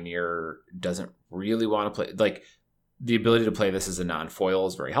and Pioneer doesn't really want to play. Like, the ability to play this as a non-foil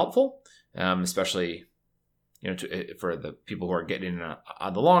is very helpful, especially for the people who are getting in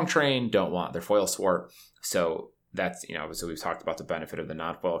on the long train, don't want their foil swart. So that's, so we've talked about the benefit of the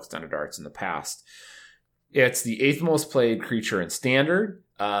non-foil extended arts in the past. It's the 8th most played creature in Standard.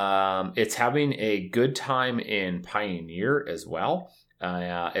 It's having a good time in Pioneer as well.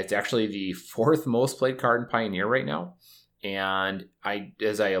 It's actually the 4th most played card in Pioneer right now. And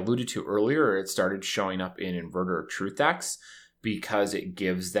as I alluded to earlier, it started showing up in Inverter Truth decks because it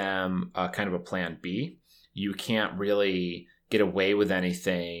gives them a kind of a plan B. You can't really get away with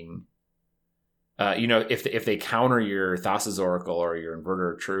anything. If they counter your Thassa's Oracle or your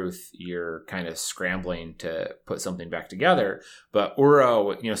Inverter of Truth, you're kind of scrambling to put something back together. But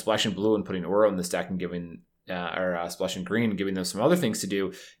Uro, splashing blue and putting Uro in this deck and giving, splashing green and giving them some other things to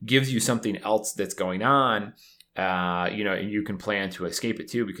do, gives you something else that's going on. And you can plan to escape it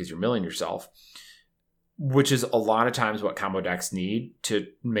too because you're milling yourself, which is a lot of times what combo decks need to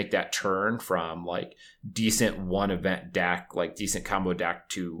make that turn from like decent one event deck, like decent combo deck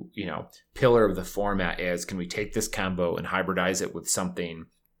to, pillar of the format is, can we take this combo and hybridize it with something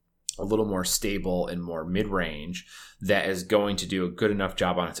a little more stable and more mid-range that is going to do a good enough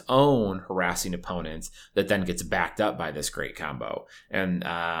job on its own harassing opponents that then gets backed up by this great combo. And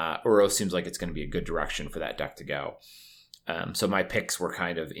Uro seems like it's going to be a good direction for that deck to go. So my picks were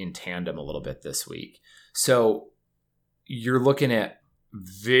kind of in tandem a little bit this week. So you're looking at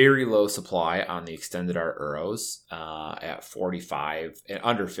very low supply on the extended art Uros at 45 and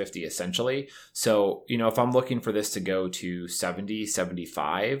under 50 essentially. So, if I'm looking for this to go to 70,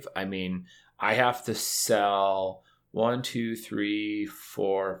 75, I mean, I have to sell 1, 2, 3,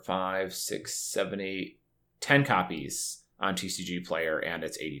 4, 5, 6, 7, 8, 10 copies on TCG Player, and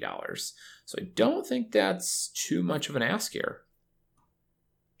it's $80. So I don't think that's too much of an ask here.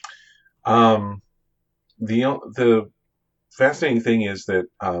 The fascinating thing is that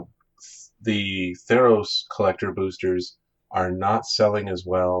the Theros collector boosters are not selling as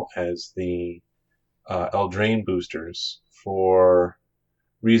well as the Eldraine boosters for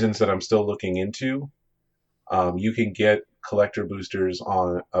reasons that I'm still looking into. You can get collector boosters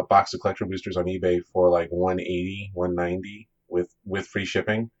on a box of collector boosters on eBay for like $180, $190 with free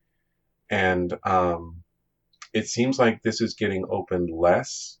shipping, and it seems like this is getting opened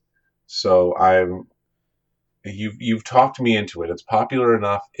less. So You've talked me into it. It's popular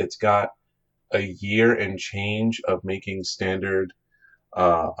enough. It's got a year and change of making Standard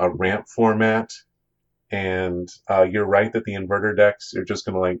a ramp format, and you're right that the inverter decks are just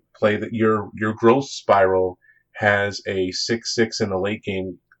going to like play that. Your growth spiral has a 6/6 in the late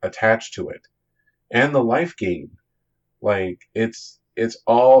game attached to it, and the life gain. Like it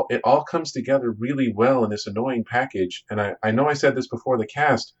all comes together really well in this annoying package. And I know I said this before the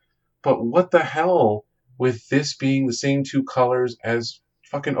cast, but what the hell with this being the same 2 colors as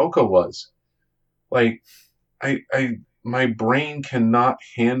fucking Oko was? Like, my brain cannot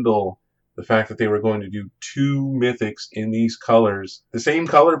handle the fact that they were going to do 2 mythics in these colors, the same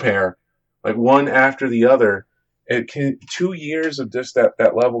color pair, like one after the other. 2 years of just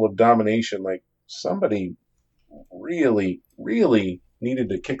that level of domination. Like, somebody really, really needed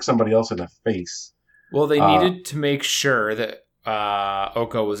to kick somebody else in the face. Well, they needed to make sure that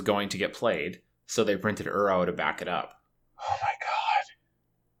Oko was going to get played. So they printed Uro to back it up. Oh my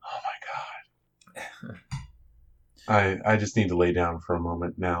god. I just need to lay down for a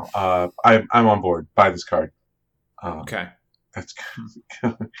moment now. I'm on board. Buy this card. Okay. That's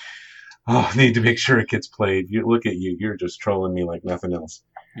I need to make sure it gets played. Look at you. You're just trolling me like nothing else.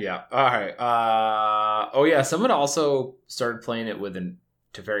 Yeah. All right. Someone also started playing it with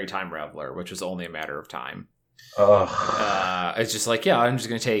Teferi Time Reveler, which was only a matter of time. It's just like, I'm just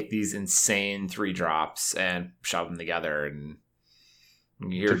going to take these insane 3 drops and shove them together. And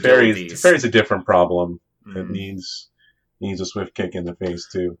Teferi's a different problem. It needs a swift kick in the face,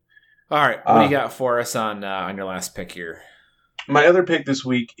 too. All right. What do you got for us on your last pick here? My other pick this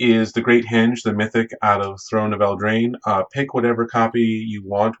week is the Great Henge, the mythic out of Throne of Eldraine. Pick whatever copy you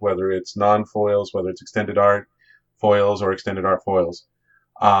want, whether it's non-foils, whether it's extended art foils or extended art foils.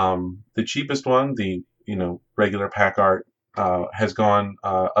 The cheapest one, the regular pack art, has gone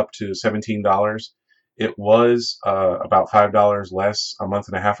up to $17. It was about $5 less a month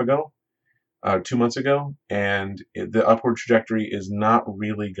and a half ago, 2 months ago, and the upward trajectory is not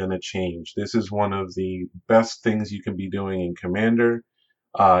really going to change. This is one of the best things you can be doing in Commander.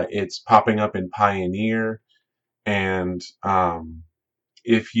 It's popping up in Pioneer, and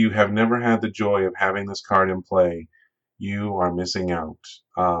if you have never had the joy of having this card in play, you are missing out.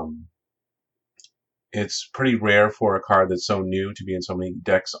 It's pretty rare for a card that's so new to be in so many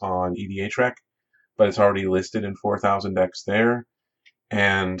decks on EDH Rec, but it's already listed in 4,000 decks there.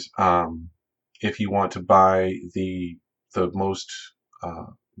 And if you want to buy the most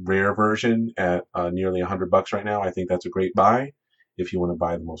rare version at nearly $100 right now, I think that's a great buy. If you want to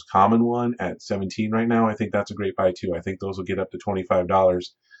buy the most common one at 17 right now, I think that's a great buy too. I think those will get up to $25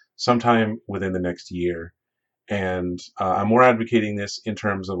 sometime within the next year. And I'm more advocating this in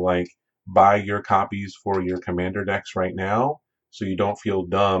terms of like buy your copies for your commander decks right now, so you don't feel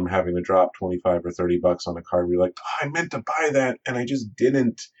dumb having to drop 25 or $30 on a card where you're like, oh, I meant to buy that and I just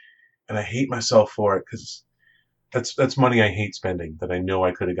didn't, and I hate myself for it because that's money I hate spending that I know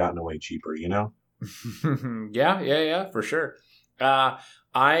I could have gotten away cheaper, you know? Yeah, for sure.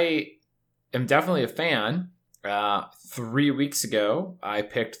 I am definitely a fan. 3 weeks ago,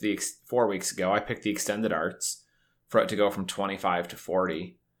 4 weeks ago, I picked the extended arts for it to go from 25 to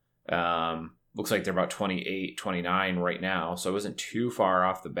 40. Looks like they're about 28, 29 right now, so it wasn't too far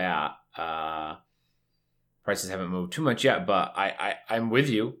off the bat. Prices haven't moved too much yet, but I'm with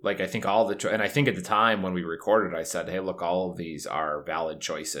you. Like, I think and I think at the time when we recorded, I said, hey, look, all of these are valid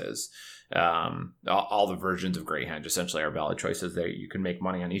choices. All the versions of Greyhand essentially are valid choices. You can make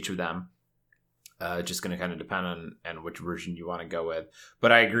money on each of them. Just going to kind of depend on which version you want to go with.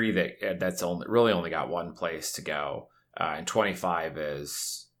 But I agree that that's only got one place to go. And 25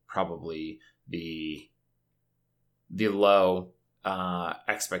 is probably the low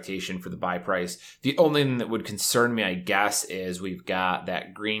expectation for the buy price. The only thing that would concern me, I guess, is we've got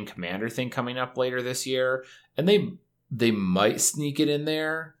that green commander thing coming up later this year, and they might sneak it in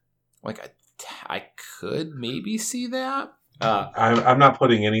there. Like I could maybe see that. I'm not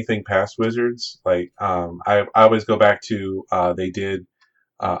putting anything past Wizards. Like I always go back to they did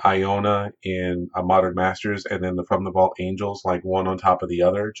Iona in Modern Masters, and then the From the Vault Angels, like one on top of the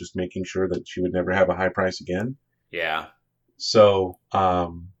other, just making sure that she would never have a high price again. Yeah. So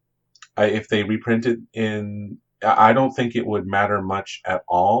if they reprint it I don't think it would matter much at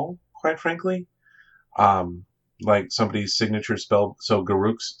all, quite frankly. Like somebody's signature spell, so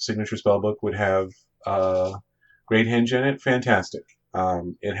Garruk's signature spell book would have Great Henge in it. Fantastic.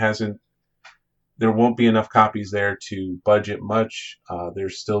 It hasn't. There won't be enough copies there to budget much.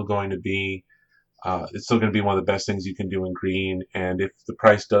 There's still going to be. It's still going to be one of the best things you can do in green. And if the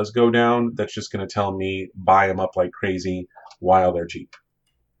price does go down, that's just going to tell me buy them up like crazy while they're cheap.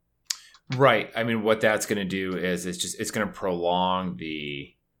 Right. I mean, what that's going to do is it's going to prolong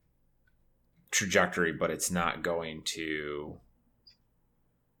the trajectory, but it's not going to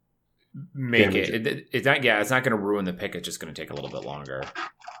make it's not going to ruin the pick. It's just going to take a little bit longer.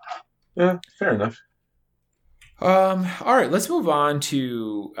 Yeah, fair enough. All right, let's move on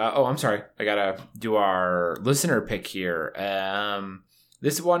to I'm sorry, I gotta do our listener pick here.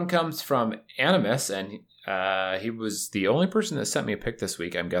 This one comes from Animus, and he was the only person that sent me a pick this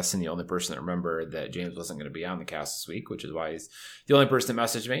week. I'm guessing the only person that remembered that James wasn't going to be on the cast this week, which is why he's the only person that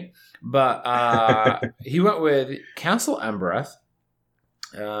messaged me. But he went with Castle Embereth,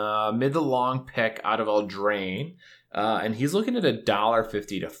 mid the long pick out of Eldraine, and he's looking at $1.50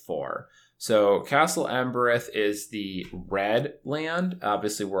 to $4. So Castle Embereth is the red land.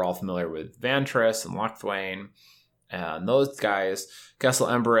 Obviously, we're all familiar with Vantress and Locthwain and those guys. Castle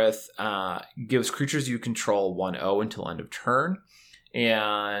Embereth gives creatures you control 1/0 until end of turn.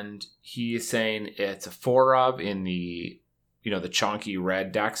 And he is saying it's a 4 in the the chunky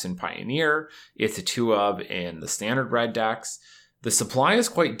red decks in Pioneer. It's a 2 in the standard red decks. The supply is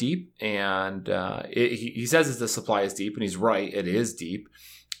quite deep, and he says the supply is deep, and he's right. It is deep.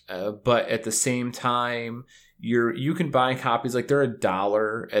 But at the same time, you can buy copies, like they're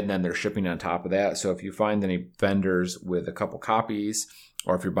 $1 and then they're shipping on top of that. So if you find any vendors with a couple copies,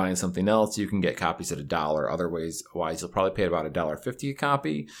 or if you're buying something else, you can get copies at $1. Otherwise, you'll probably pay about $1.50 a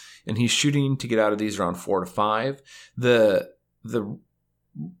copy. And he's shooting to get out of these around 4 to 5. The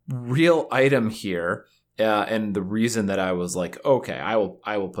real item here, and the reason that I was like, okay, I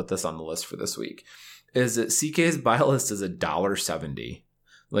will put this on the list for this week, is that CK's buy list is $1.70.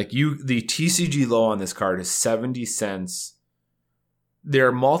 Like the TCG low on this card is 70 cents. There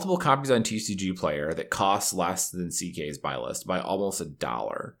are multiple copies on TCG Player that cost less than CK's buy list by almost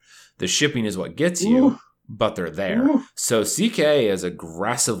 $1. The shipping is what gets you, but they're there. So CK is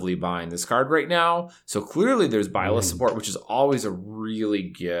aggressively buying this card right now. So clearly there's buy list support, which is always a really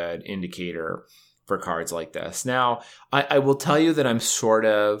good indicator for cards like this. Now, I will tell you that I'm sort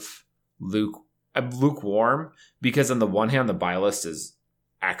of lukewarm, because on the one hand, the buy list is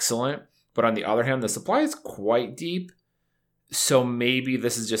excellent. But on the other hand, the supply is quite deep. So maybe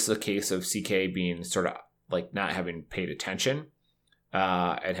this is just a case of CK being sort of like not having paid attention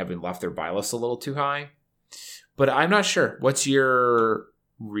and having left their buy list a little too high. But I'm not sure. What's your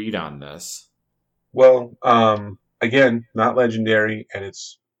read on this? Well, again, not legendary, and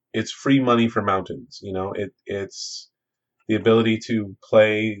it's free money for mountains. You know, it's the ability to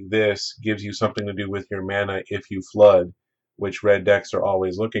play this gives you something to do with your mana if you flood, which red decks are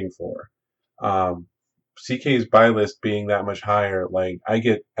always looking for. CK's buy list being that much higher, like I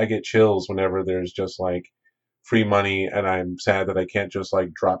get chills whenever there's just like free money, and I'm sad that I can't just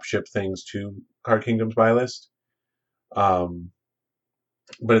like drop ship things to Card Kingdom's buy list. Um,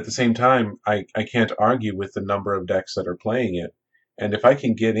 but at the same time, I can't argue with the number of decks that are playing it. And if I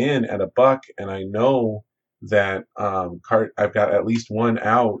can get in at $1 and I know that I've got at least one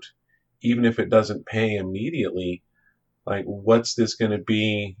out, even if it doesn't pay immediately, like what's this going to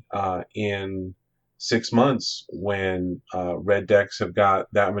be in 6 months when red decks have got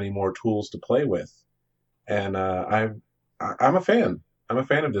that many more tools to play with? And I'm a fan. I'm a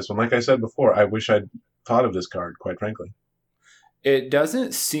fan of this one. Like I said before, I wish I'd thought of this card, quite frankly. It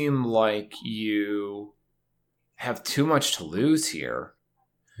doesn't seem like you have too much to lose here.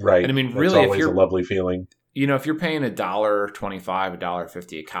 Right. And I mean, That's really, always a lovely feeling. You know, if you're paying $1.25,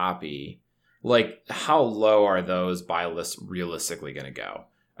 $1.50 a copy, like how low are those buy lists realistically going to go?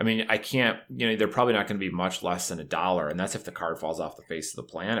 I mean, I can't, you know, they're probably not going to be much less than $1, and that's if the card falls off the face of the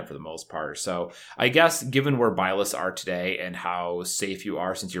planet for the most part. So I guess given where buy lists are today and how safe you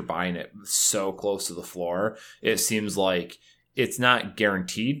are since you're buying it so close to the floor, it seems like it's not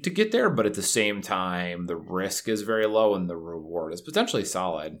guaranteed to get there, but at the same time, the risk is very low and the reward is potentially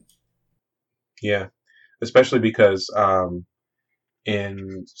solid. Yeah, especially because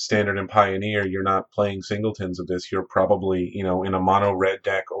in Standard and Pioneer, you're not playing singletons of this. You're probably, you know, in a mono red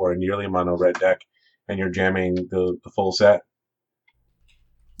deck or a nearly mono red deck, and you're jamming the full set.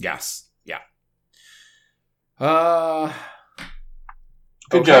 Yes. Yeah.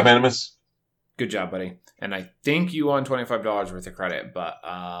 Good job, Animus. Good job, buddy. And I think you won $25 worth of credit, but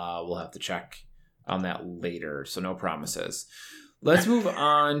we'll have to check on that later. So no promises. Let's move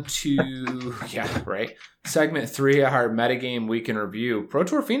on to, yeah, right. Segment 3, our metagame week in review. Pro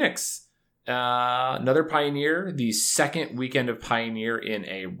Tour Phoenix. Another Pioneer, the second weekend of Pioneer in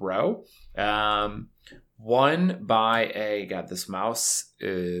a row. Won by God, this mouse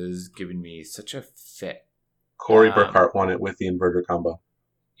is giving me such a fit. Corey Burkhart won it with the inverter combo.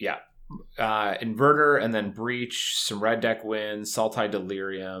 Yeah. Inverter and then Breach, some red deck wins, Sultai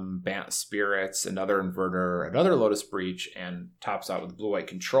Delirium, Bant Spirits, another Inverter, another Lotus Breach, and tops out with Blue-White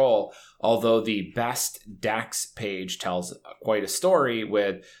Control. Although the best decks page tells quite a story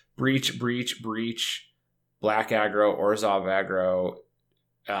with Breach, Black Aggro, Orzhov Aggro,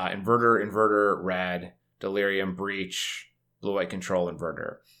 Inverter, Red, Delirium, Breach, Blue-White Control,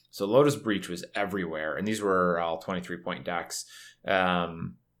 Inverter. So Lotus Breach was everywhere, and these were all 23-point decks.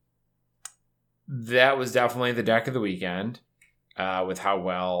 That was definitely the deck of the weekend with how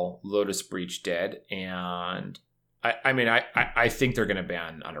well Lotus Breach did. And I think they're going to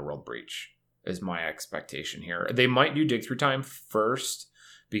ban Underworld Breach is my expectation here. They might do Dig Through Time first,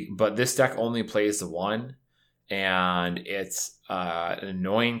 but this deck only plays the one. And it's an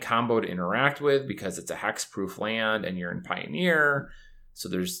annoying combo to interact with because it's a hexproof land and you're in Pioneer. So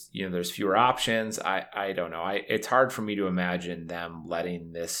there's fewer options. I don't know. It's hard for me to imagine them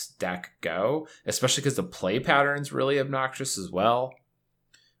letting this deck go, especially because the play pattern's really obnoxious as well.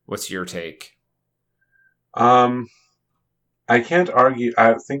 What's your take? I can't argue.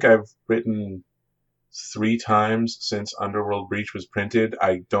 I think I've written 3 times since Underworld Breach was printed.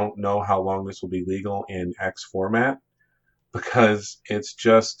 I don't know how long this will be legal in X format because it's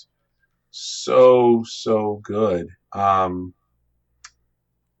just so good.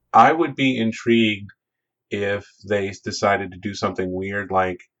 I would be intrigued if they decided to do something weird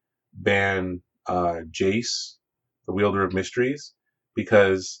like ban Jace, the Wielder of Mysteries,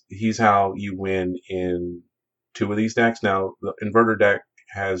 because he's how you win in 2 of these decks. Now, the Inverter deck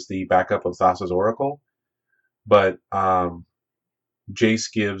has the backup of Thassa's Oracle, but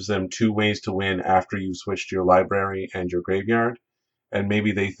Jace gives them 2 ways to win after you've switched your library and your graveyard. And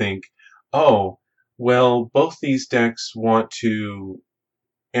maybe they think, oh, well, both these decks want to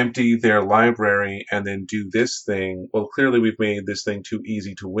empty their library and then do this thing. Well, clearly we've made this thing too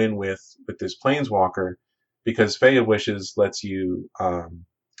easy to win with this Planeswalker, because Fae of Wishes lets you,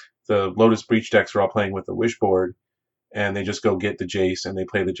 the Lotus Breach decks are all playing with the Wish board, and they just go get the Jace, and they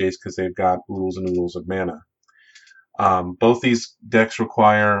play the Jace because they've got oodles and oodles of mana. Both these decks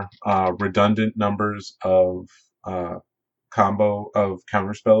require redundant numbers of combo of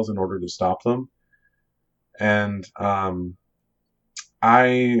counterspells in order to stop them. And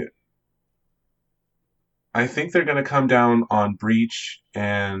I think they're going to come down on Breach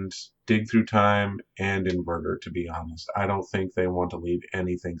and Dig Through Time and Inverter, to be honest. I don't think they want to leave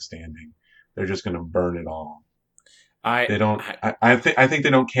anything standing. They're just going to burn it all. I think they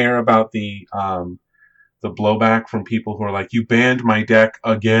don't care about the blowback from people who are like, you banned my deck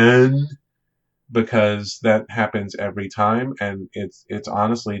again, because that happens every time, and it's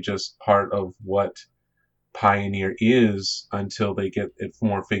honestly just part of what Pioneer is until they get it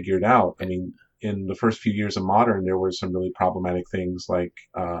more figured out. I mean, in the first few years of Modern, there were some really problematic things like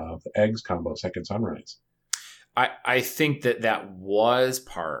the Eggs combo, Second Sunrise. I think that was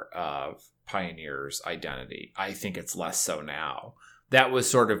part of Pioneer's identity. I think it's less so now. That was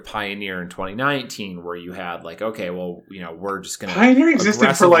sort of Pioneer in 2019, where you had like, okay, well, we're just going to Pioneer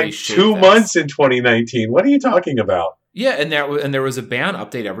existed for like 2 months in 2019. What are you talking about? Yeah, and there was a ban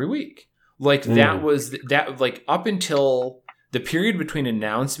update every week. Like that was like up until the period between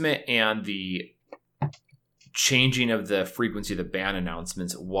announcement and the changing of the frequency of the ban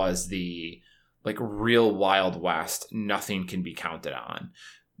announcements was the like real Wild West. Nothing can be counted on.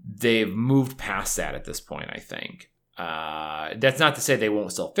 They've moved past that at this point, I think. That's not to say they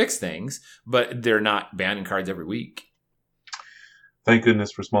won't still fix things, but they're not banning cards every week. Thank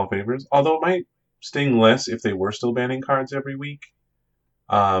goodness for small favors. Although it might sting less if they were still banning cards every week.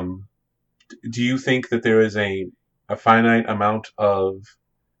 Do you think that there is a finite amount of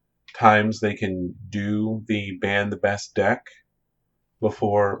times they can do the ban the best deck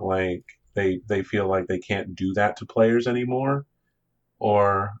before like they feel like they can't do that to players anymore?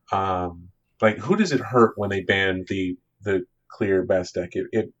 Or like, who does it hurt when they ban the clear best deck?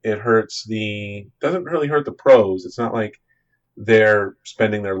 It hurts doesn't really hurt the pros. It's not like they're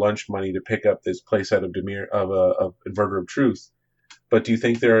spending their lunch money to pick up this playset of Inverter of Truth. But do you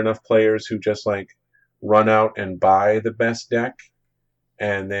think there are enough players who just like run out and buy the best deck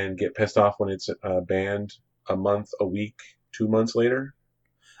and then get pissed off when it's banned a month, a week, 2 months later?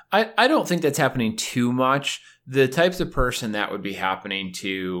 I don't think that's happening too much. The types of person that would be happening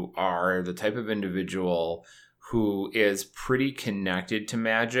to are the type of individual who is pretty connected to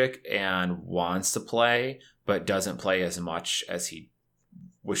Magic and wants to play, but doesn't play as much as he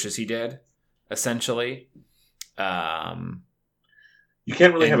wishes he did, essentially. You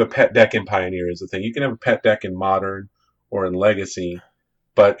can't really have a pet deck in Pioneer is the thing. You can have a pet deck in Modern or in Legacy,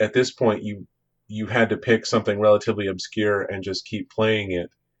 but at this point you had to pick something relatively obscure and just keep playing it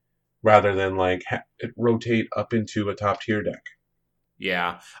rather than like it rotate up into a top tier deck.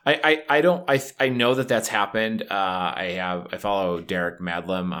 Yeah, I know that's happened. I follow Derek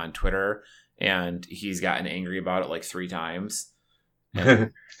Madlam on Twitter, and he's gotten angry about it like 3 times.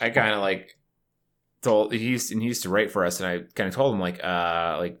 And I kind of like told he used to write for us, and I kind of told him like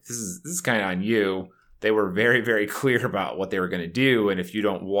this is kind of on you. They were very, very clear about what they were going to do, and if you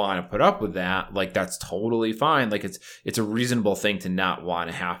don't want to put up with that, like that's totally fine. Like it's a reasonable thing to not want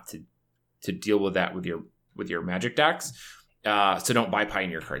to have to deal with that with your Magic decks. So don't buy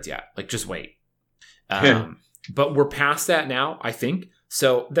Pioneer cards yet. Like just wait. But we're past that now, I think.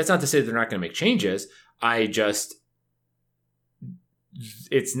 So that's not to say they're not going to make changes. I think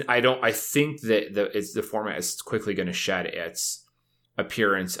that the format is quickly going to shed its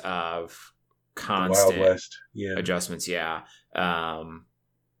appearance of constant Wild West. adjustments. Yeah.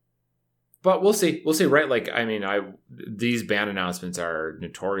 But we'll see. We'll see, right? Like, I mean, these ban announcements are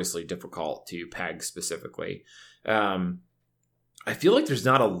notoriously difficult to peg specifically. I feel like there's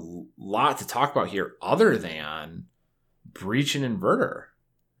not a lot to talk about here other than Breach and Inverter.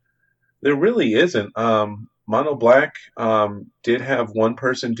 There really isn't. Mono Black did have one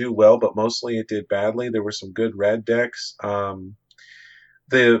person do well, but mostly it did badly. There were some good red decks.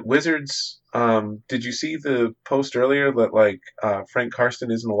 The Wizards, did you see the post earlier that like Frank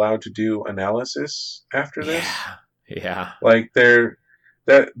Karsten isn't allowed to do analysis after this? Yeah. Like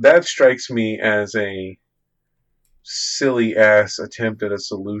that strikes me as a silly ass attempt at a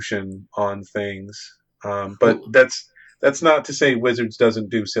solution on things. But that's not to say Wizards doesn't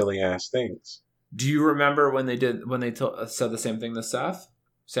do silly ass things. Do you remember when they said the same thing to Seth?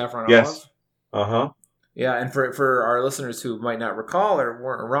 Saffron Yes. Olive? Yeah, and for our listeners who might not recall or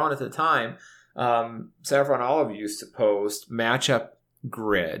weren't around at the time, Saffron Olive used to post matchup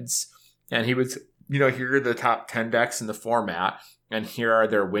grids, and he would, here are the top 10 decks in the format, and here are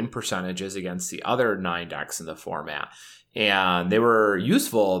their win percentages against the other 9 decks in the format. And they were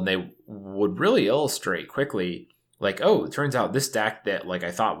useful, and they would really illustrate quickly, like, oh, it turns out this deck that like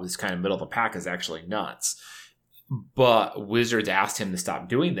I thought was kind of middle of the pack is actually nuts. But Wizards asked him to stop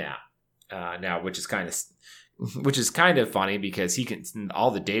doing that now, which is kind of which is kind of funny because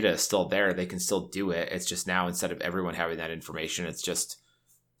all the data is still there. They can still do it. It's just now, instead of everyone having that information, it's just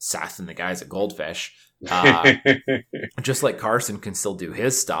Seth and the guys at Goldfish. Just like Carson can still do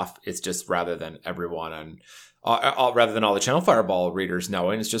his stuff. It's just rather than everyone rather than all the Channel Fireball readers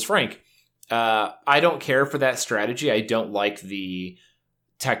knowing, it's just Frank. I don't care for that strategy. I don't like the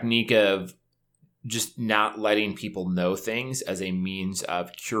technique of just not letting people know things as a means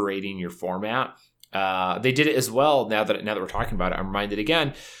of curating your format. They did it as well. Now that we're talking about it, I'm reminded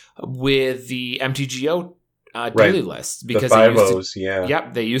again with the MTGO daily lists, because the 5-0s, yeah.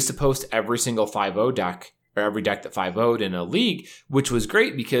 Yep, they used to post every single 5-0 deck, or every deck that 5-0'd in a league, which was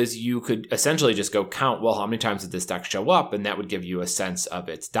great because you could essentially just go count, well, how many times did this deck show up? And that would give you a sense of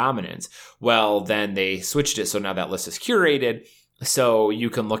its dominance. Well, then they switched it, so now that list is curated. So you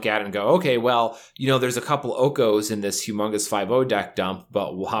can look at it and go, okay, well, there's a couple Okos in this humongous 5-0 deck dump,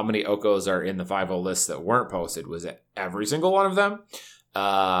 but how many Okos are in the 5-0 list that weren't posted? Was it every single one of them?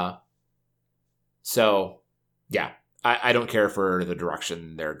 So, yeah, I don't care for the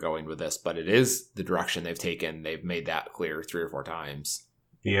direction they're going with this, but it is the direction they've taken. They've made that clear 3 or 4 times.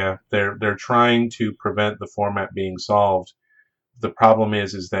 Yeah, they're trying to prevent the format being solved. The problem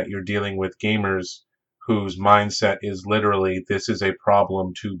is that you're dealing with gamers whose mindset is literally, this is a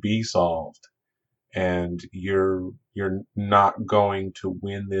problem to be solved, and you're not going to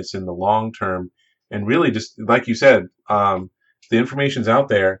win this in the long term. And really, just like you said, the information's out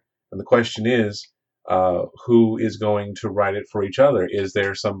there, and the question is, who is going to write it for each other? Is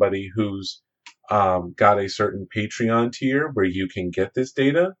there somebody who's got a certain Patreon tier where you can get this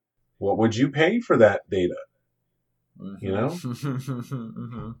data? What would you pay for that data?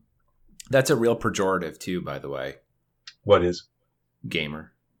 Mm-hmm. That's a real pejorative too, by the way. What is?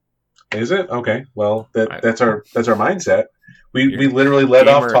 Gamer. Is it? Okay. Well, that's our mindset. We literally led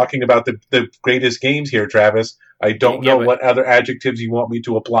off talking about the greatest games here, Travis. I don't know what other adjectives you want me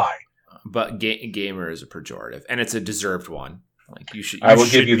to apply. But gamer is a pejorative, and it's a deserved one. Like you should. I will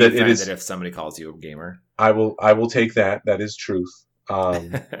give you that it is. If somebody calls you a gamer, I will take that. That is truth.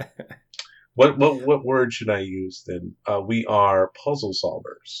 What word should I use then? We are puzzle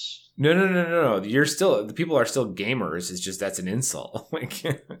solvers. No. The people are still gamers. It's just that's an insult. Like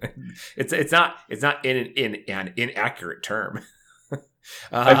it's not in an inaccurate term.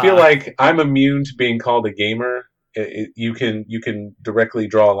 I feel like I'm immune to being called a gamer. You can directly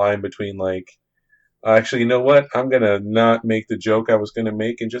draw a line between like, actually, you know what? I'm gonna not make the joke I was gonna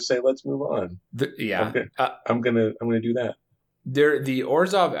make and just say let's move on. I'm gonna do that. The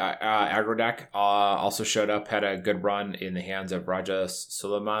Orzhov aggro deck also showed up, had a good run in the hands of Raja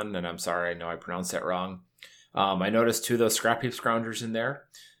Suleiman, and I'm sorry, I know I pronounced that wrong. I noticed 2 of those Scrap Heap Scroungers in there.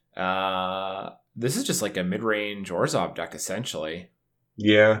 This is just like a mid-range Orzhov deck, essentially.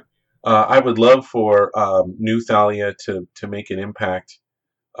 Yeah. I would love for New Thalia to make an impact.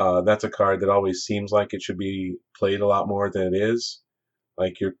 That's a card that always seems like it should be played a lot more than it is.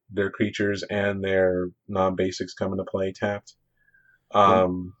 Like their creatures and their non-basics come into play tapped.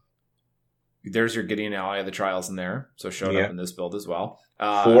 There's your Gideon Ally of the Trials in there, so showed up in this build as well.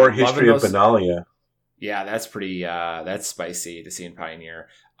 4 History of Benalia. Yeah, that's pretty. That's spicy to see in Pioneer.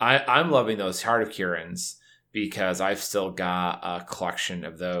 I'm loving those Heart of Kirans because I've still got a collection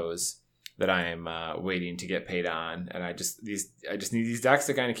of those that I am waiting to get paid on, and I just need these decks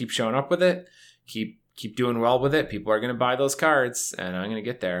to kind of keep showing up with it, keep doing well with it. People are going to buy those cards, and I'm going to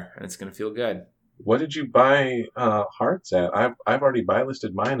get there, and it's going to feel good. What did you buy hearts at? I've already buy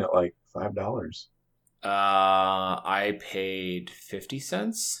listed mine at like $5. I paid 50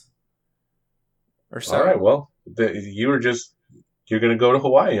 cents or so. All right, well, you're going to go to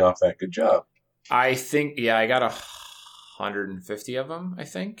Hawaii off that. Good job. I think, I got 150 of them, I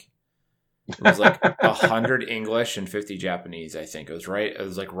think. It was like 100 English and 50 Japanese, I think. It was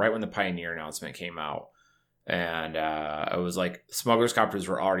like right when the Pioneer announcement came out. And it was like Smuggler's Copters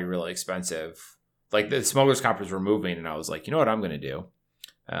were already really expensive. Like the Smuggler's Copters were moving, and I was like, you know what I'm going to do?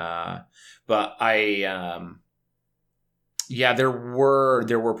 But there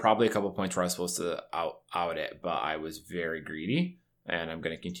were probably a couple points where I was supposed to out it, but I was very greedy, and I'm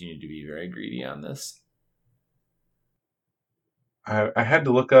going to continue to be very greedy on this. I had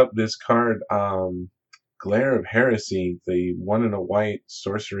to look up this card, Glare of Heresy, the 1 and a white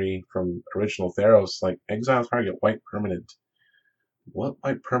sorcery from original Theros, like exile target white permanent. What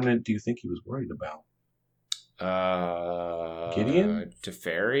white permanent do you think he was worried about? Gideon?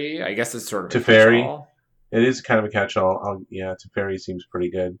 Teferi? I guess it's sort of Teferi. A catch-all. It is kind of a catch-all. Teferi seems pretty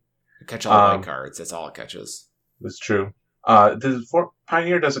good. Catch-all white cards. That's all it catches. That's true.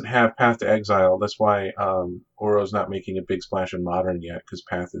 Pioneer doesn't have Path to Exile. That's why Oro's not making a big splash in Modern yet, because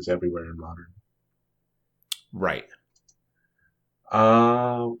Path is everywhere in Modern. Right.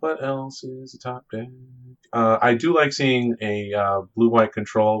 What else is a top deck? I do like seeing a blue-white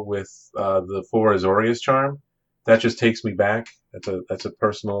control with the 4 Azorius charm. That just takes me back. That's a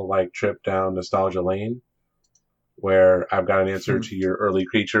personal like trip down nostalgia lane where I've got an answer to your early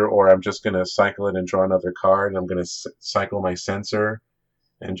creature, or I'm just gonna cycle it and draw another card. And I'm gonna cycle my censor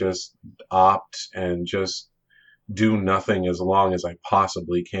and just opt and just do nothing as long as I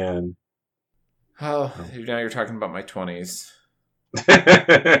possibly can. Oh, now you're talking about my 20s.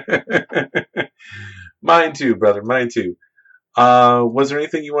 Mine too, brother. Mine too. Was there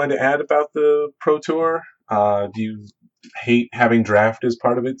anything you wanted to add about the Pro Tour? Do you hate having draft as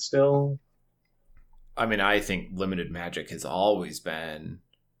part of it still? I mean, I think limited Magic has always been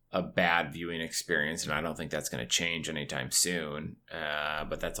a bad viewing experience, and I don't think that's going to change anytime soon.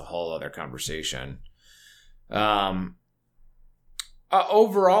 But that's a whole other conversation.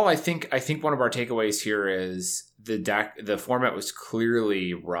 Overall, I think one of our takeaways here is the format was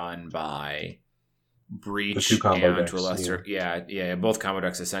clearly run by Breach and decks, to a lesser, yeah, both combo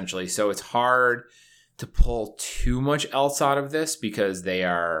decks essentially. So it's hard to pull too much else out of this because they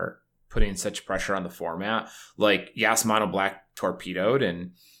are putting such pressure on the format. Like, yes, Mono Black torpedoed,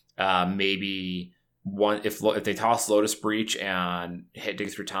 and maybe one if they toss Lotus Breach and hit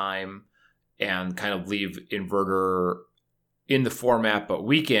Dig Through Time and kind of leave Inverter in the format but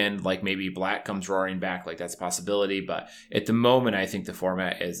weakened, like maybe Black comes roaring back, like that's a possibility. But at the moment, I think the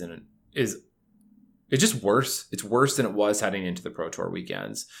format is it's just worse. It's worse than it was heading into the Pro Tour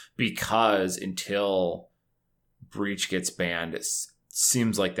weekends, because until Breach gets banned, it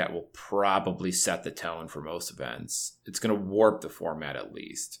seems like that will probably set the tone for most events. It's going to warp the format at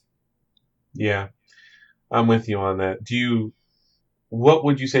least. Yeah, I'm with you on that. What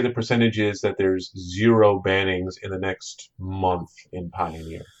would you say the percentage is that there's 0 bannings in the next month in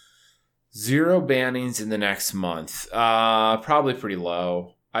Pioneer? 0 bannings in the next month. Probably pretty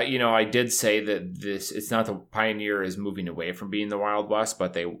low. I did say that it's not the Pioneer is moving away from being the Wild West,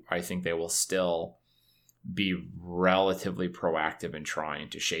 but I think they will still be relatively proactive in trying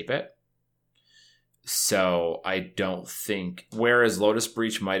to shape it. So I don't think, whereas Lotus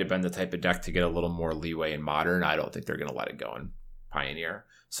Breach might have been the type of deck to get a little more leeway in Modern, I don't think they're going to let it go in Pioneer.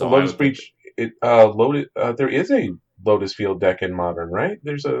 So Lotus Breach, there is a Lotus Field deck in Modern, right?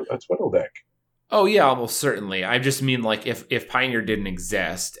 There's a Twiddle deck. Oh yeah, almost certainly. I just mean, like, if Pioneer didn't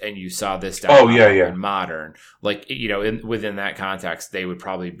exist and you saw this deck in Modern, like, within that context, they would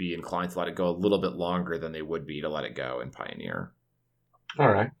probably be inclined to let it go a little bit longer than they would be to let it go in Pioneer. All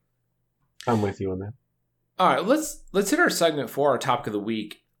right, I'm with you on that. All right, let's hit our segment for our topic of the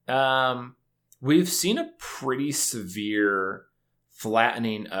week. We've seen a pretty severe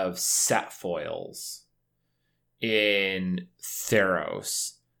flattening of set foils in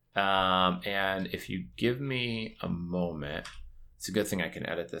Theros. And if you give me a moment, it's a good thing I can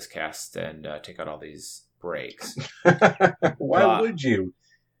edit this cast and take out all these breaks. Why would you?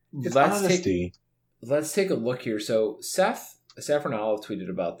 It's honesty. Let's take a look here. So Saffron Olive tweeted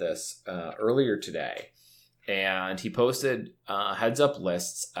about this earlier today, and he posted heads up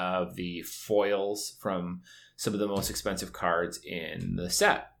lists of the foils from some of the most expensive cards in the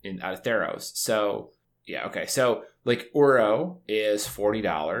set out of Theros. So yeah, okay. So like Uro is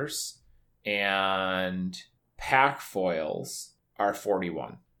 $40, and pack foils are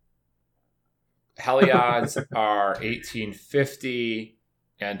 $41. Heliod's are $18.50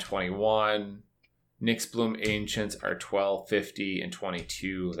 and $21. Nyx Bloom Ancients are $12.50 and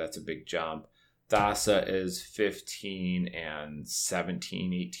 $22. That's a big jump. Thassa is $15 and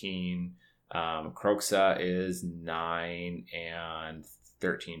 $17.18. Kroxa is $9 and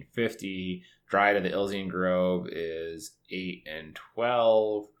 $13.50. Dryad of the Ilzian Grove is $8 and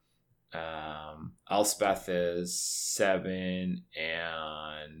 $12. Elspeth is $7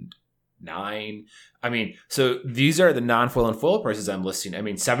 and $9. I mean, so these are the non-foil and foil prices I'm listing. I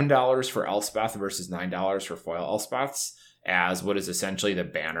mean, $7 for Elspeth versus $9 for foil Elspeths as what is essentially the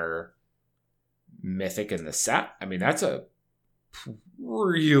banner mythic in the set. I mean, that's a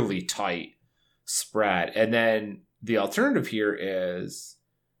really tight spread. And then the alternative here is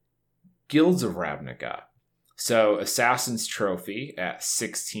Guilds of Ravnica. So Assassin's Trophy at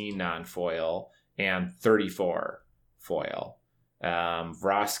 16 non-foil and 34 foil.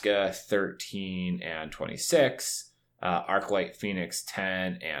 Vraska 13 and 26. Arclight Phoenix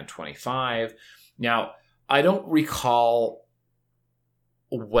 10 and 25. Now, I don't recall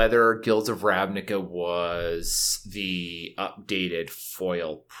whether Guilds of Ravnica was the updated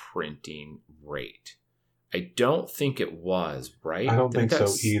foil printing rate. I don't think it was, right? I don't think so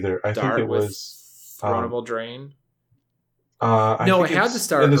either. I think it was Throne of Eldraine. I No, think it had to it's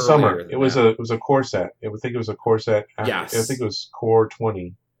start in the earlier summer. than It was that. a core set. I would think it was a core set. After, I think Yes. it was core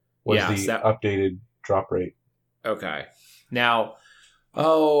 20 was Yes. the That. updated drop rate. Okay. Now,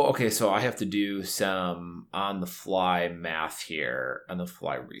 oh, okay. So I have to do some on the fly math here, on the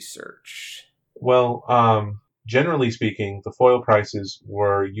fly research. Well, generally speaking, the foil prices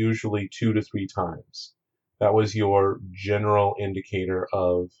were usually 2 to 3 times. That was your general indicator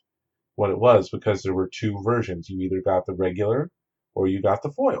of what it was because there were two versions. You either got the regular or you got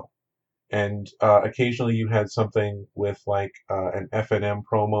the foil. And occasionally you had something with like an FNM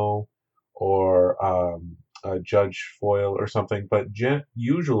promo or a Judge foil or something. But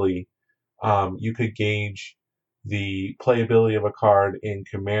usually you could gauge the playability of a card in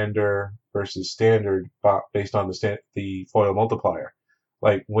Commander versus Standard based on the foil multiplier.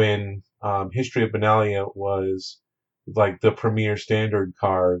 Like when History of Benalia was like the premier Standard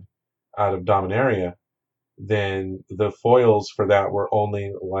card out of Dominaria, then the foils for that were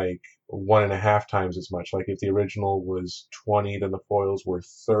only like 1.5 times as much. Like if the original was 20, then the foils were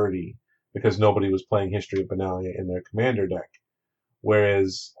 30 because nobody was playing History of Benalia in their Commander deck.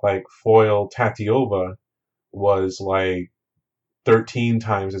 Whereas like foil Tatiova was like 13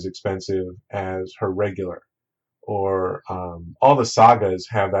 times as expensive as her regular. Or all the sagas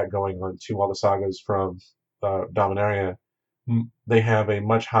have that going on too. All the sagas from Dominaria, they have a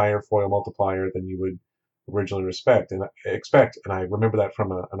much higher foil multiplier than you would originally expect. And I remember that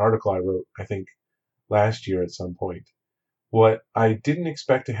from an article I wrote, I think last year at some point. What I didn't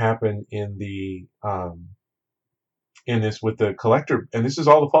expect to happen in this with the collector, and this is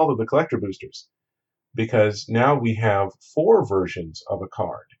all the fault of the collector boosters, because now we have 4 versions of a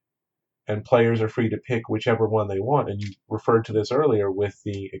card, and players are free to pick whichever one they want. And you referred to this earlier with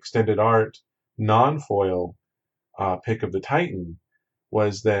the extended art non-foil pick of the Titan,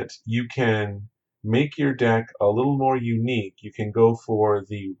 was that you can make your deck a little more unique. You can go for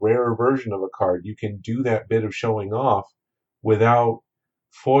the rarer version of a card. You can do that bit of showing off without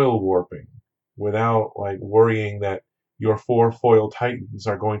foil warping, without like worrying that your 4 foil Titans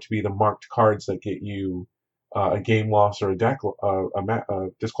are going to be the marked cards that get you a game loss or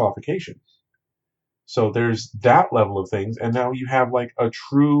a disqualification. So there's that level of things, and now you have like a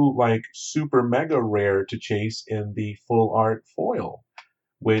true like super mega rare to chase in the full art foil,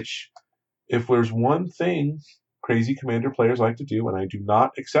 which if there's one thing crazy Commander players like to do, and I do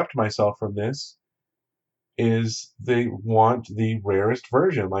not accept myself from this, is they want the rarest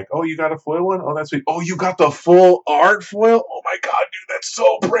version. Like, oh, you got a foil one? Oh, that's sweet. Oh, you got the full art foil? Oh my god, dude, that's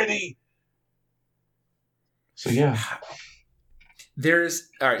so pretty. So yeah. There's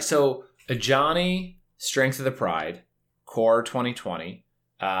all right. So Ajani, Strength of the Pride, Core 2020.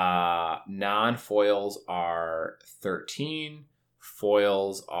 Non foils are 13.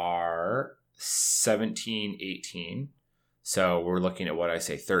 Foils are 17, 18. So we're looking at what I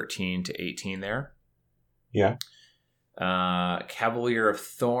say, 13 to 18 there. Yeah. Cavalier of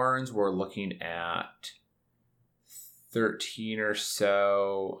Thorns, we're looking at 13 or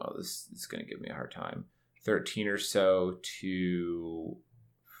so. Oh, this is going to give me a hard time. 13 or so to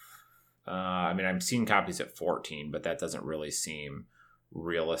I mean, I'm seeing copies at 14, but that doesn't really seem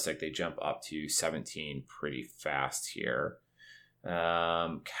realistic. They jump up to 17 pretty fast here.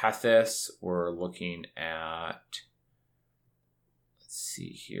 Kethis, we're looking at, let's see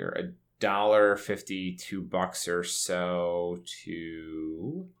here, $1.50, $2 or so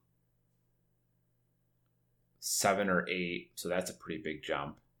to 7 or 8. So that's a pretty big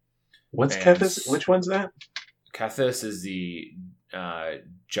jump. What's Kethis? Which one's that? Kethis is the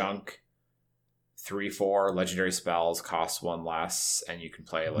junk 3/4 legendary spells, cost 1 less, and you can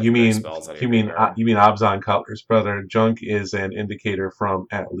play legendary spells. You mean Abzan Cutler's brother? Junk is an indicator from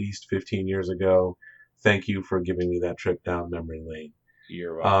at least 15 years ago. Thank you for giving me that trip down memory lane.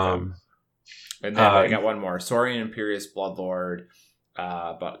 You're welcome. And then I got one more. Saurian Imperious Bloodlord,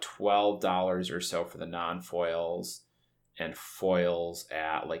 about $12 or so for the non-foils, and foils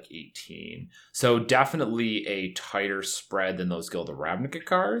at like 18. So definitely a tighter spread than those Guild of Ravnica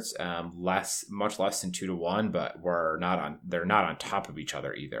cards. Much less than 2-1, but they're not on top of each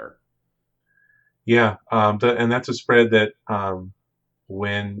other either. Yeah, and that's a spread that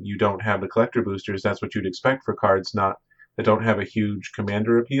when you don't have the collector boosters, that's what you'd expect for cards that don't have a huge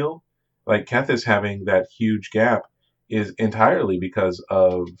commander appeal. Like Kethis having that huge gap is entirely because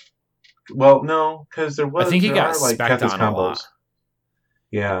of, well, no, because I think he got like spec'd on combos. A lot.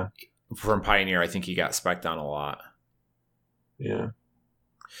 Yeah. From Pioneer, I think he got spec'd on a lot. Yeah.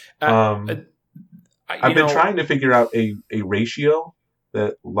 I've been trying to figure out a ratio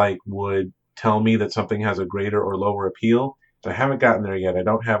that like would tell me that something has a greater or lower appeal, but I haven't gotten there yet. I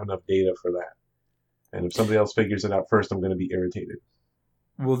don't have enough data for that. And if somebody else figures it out first, I'm going to be irritated.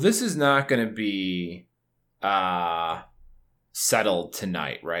 Well, this is not going to be settled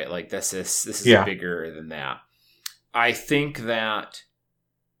tonight, right? Like this is bigger than that. I think that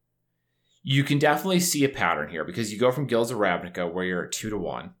you can definitely see a pattern here because you go from Guilds of Ravnica where you're at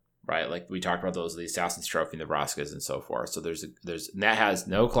 2-1, right? Like we talked about those, the Assassin's Trophy and the Vraskas and so forth. So there's and that has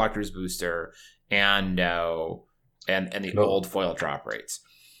no collector's booster and the old foil drop rates.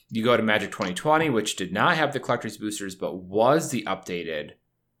 You go to Magic 2020, which did not have the collector's boosters, but was the updated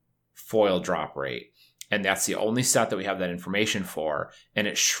foil drop rate. And that's the only set that we have that information for. And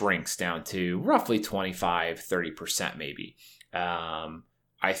it shrinks down to roughly 25, 30% maybe.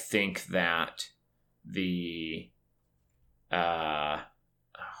 I think that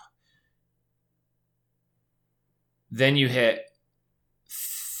then you hit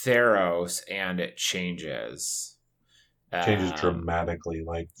Theros and it changes. Changes dramatically.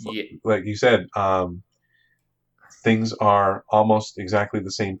 Like you said, things are almost exactly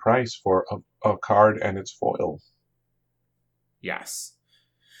the same price for a card and its foil. Yes.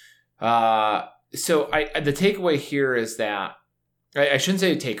 So the takeaway here is that I shouldn't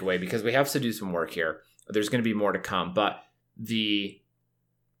say a takeaway because we have to do some work here. There's going to be more to come, but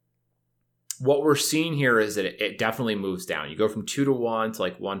what we're seeing here is that it definitely moves down. You go from 2-1 to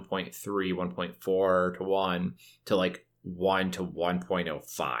like 1.3, 1.4 to 1 to like 1 to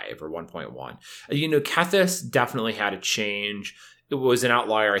 1.05 or 1.1. Kethis definitely had a change. It was an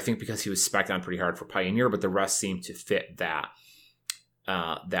outlier, I think, because he was spec'd on pretty hard for Pioneer, but the rest seemed to fit that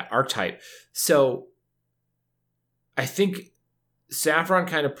archetype. So I think Saffron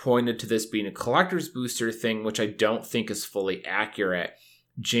kind of pointed to this being a collector's booster thing, which I don't think is fully accurate.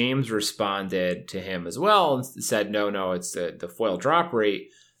 James responded to him as well and said, no, it's the foil drop rate,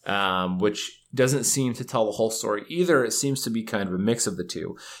 which doesn't seem to tell the whole story either. It seems to be kind of a mix of the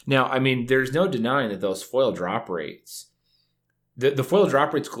two. Now, I mean, there's no denying that those foil drop rates, the foil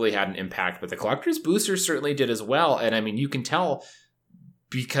drop rates clearly had an impact, but the collector's boosters certainly did as well. And I mean, you can tell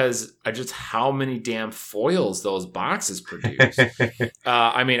because of just how many damn foils those boxes produce.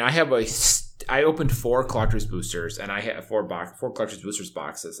 I mean, I opened 4 collector's boosters, and I have 4 collector's boosters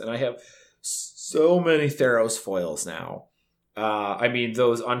boxes, and I have so many Theros foils now. I mean,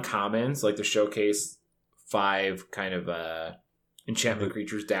 those uncommons, like the Showcase 5 kind of enchantment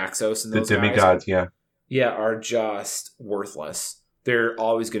creatures, Daxos, and those the demigods, yeah, are just worthless. They're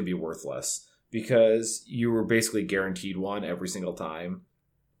always going to be worthless because you were basically guaranteed one every single time,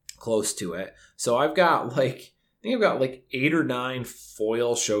 close to it. So I've got like 8 or 9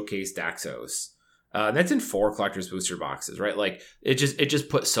 foil Showcase Daxos. That's in 4 collector's booster boxes, right? Like it just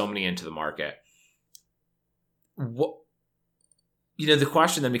put so many into the market. What, the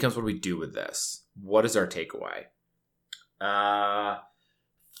question then becomes, what do we do with this? What is our takeaway?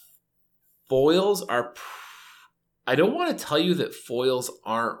 Foils are. I don't want to tell you that foils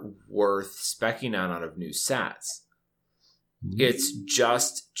aren't worth speccing on out of new sets. It's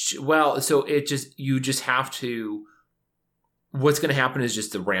just, you just have to, what's going to happen is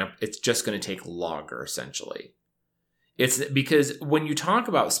just the ramp. It's just going to take longer, essentially. It's because when you talk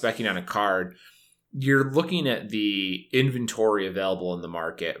about speccing on a card, you're looking at the inventory available in the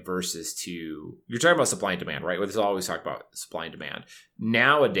market versus you're talking about supply and demand, right? We've always talked about supply and demand.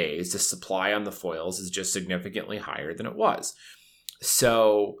 Nowadays, the supply on the foils is just significantly higher than it was.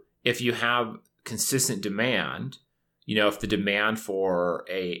 So if you have consistent demand, if the demand for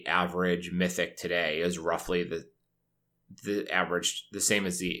a average mythic today is roughly the average, the same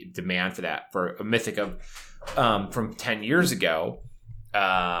as the demand for that for a mythic of from 10 years ago,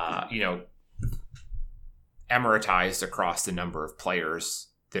 emeritized across the number of players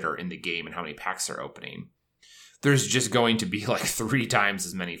that are in the game and how many packs they're opening, there's just going to be like 3 times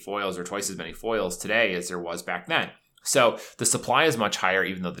as many foils or twice as many foils today as there was back then. So the supply is much higher,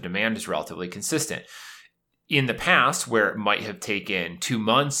 even though the demand is relatively consistent. In the past, where it might have taken 2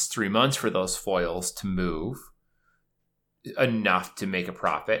 months, 3 months for those foils to move enough to make a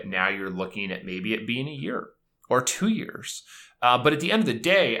profit, now you're looking at maybe it being a year or 2 years. But at the end of the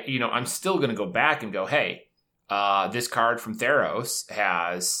day, I'm still going to go back and go, hey, this card from Theros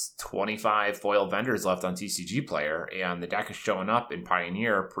has 25 foil vendors left on TCG Player, and the deck is showing up in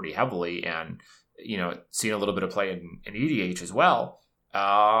Pioneer pretty heavily, and seeing a little bit of play in EDH as well.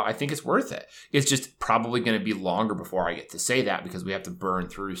 I think it's worth it. It's just probably going to be longer before I get to say that because we have to burn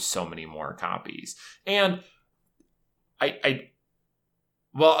through so many more copies. And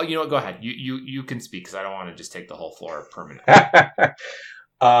well, go ahead. You can speak because I don't want to just take the whole floor permanently.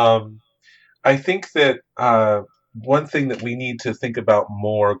 I think that one thing that we need to think about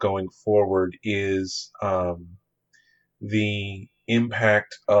more going forward is the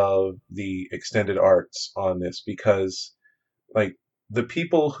impact of the extended arts on this, because like the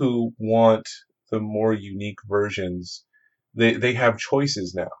people who want the more unique versions, they have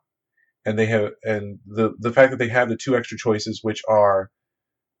choices now, and the fact that they have the two extra choices, which are,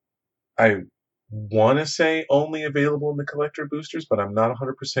 I want to say, only available in the collector boosters, but I'm not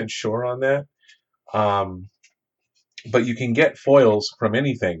 100% sure on that. Um, but you can get foils from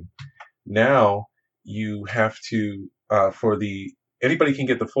anything. Now you have to, for the anybody can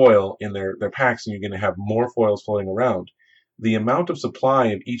get the foil in their packs, and you're going to have more foils floating around. The amount of supply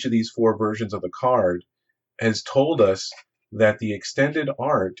of each of these four versions of the card has told us that the extended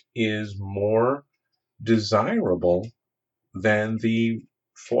art is more desirable than the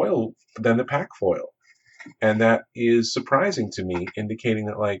pack foil. And that is surprising to me, indicating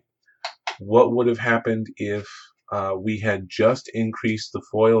that, like, what would have happened if we had just increased the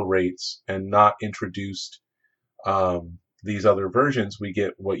foil rates and not introduced these other versions. We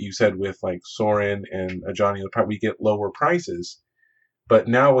get what you said with like Sorin and Ajani, we get lower prices. But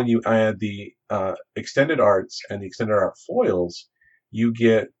now when you add the extended arts and the extended art foils, you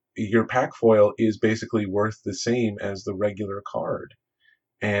get your pack foil is basically worth the same as the regular card.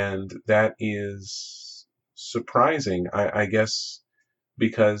 And that is surprising, I guess,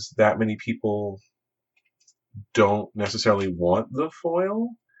 because that many people don't necessarily want the foil.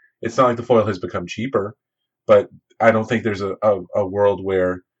 It's not like the foil has become cheaper, but I don't think there's a world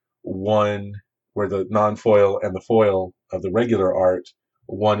where the non-foil and the foil of the regular art,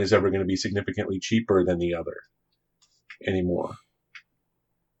 one is ever going to be significantly cheaper than the other anymore.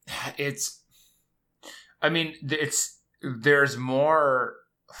 There's more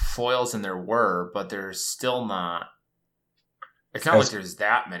foils than there were, but there's still not. It's not like there's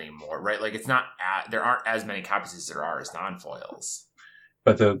that many more, right? Like there aren't as many copies as there are as non-foils.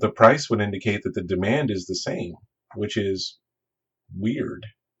 But the price would indicate that the demand is the same, which is weird.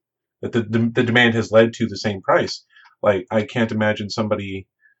 That the demand has led to the same price. Like, I can't imagine somebody,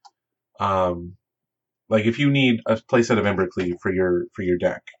 like if you need a playset of Embercleave for your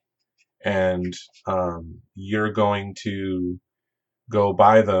deck, and you're going to go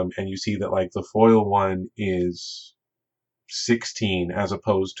buy them, and you see that like the foil one is 16 as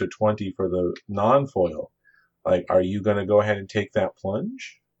opposed to 20 for the non-foil. Like, are you going to go ahead and take that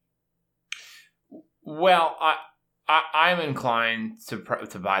plunge? Well, I'm inclined to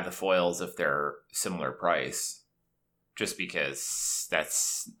buy the foils if they're similar price, just because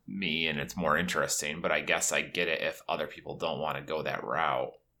that's me and it's more interesting. But I guess I get it if other people don't want to go that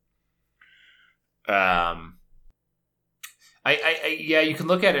route. Yeah, you can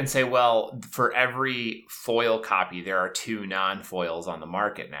look at it and say, well, for every foil copy, there are 2 non-foils on the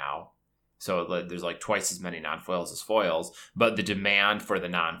market now. So there's like twice as many non-foils as foils, but the demand for the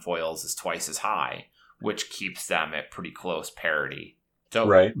non-foils is twice as high, which keeps them at pretty close parity. So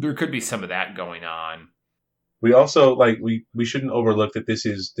right. There could be some of that going on. We also, like, we shouldn't overlook that this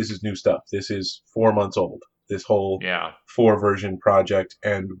is new stuff. This is 4 months old, this whole 4-version project,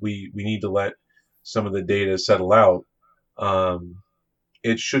 and we need to let some of the data settle out.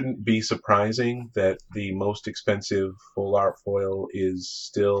 It shouldn't be surprising that the most expensive full art foil is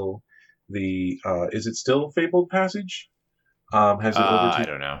still is it still Fabled Passage? Has it I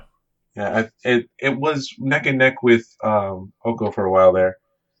don't know. Yeah, it was neck and neck with Oko for a while there,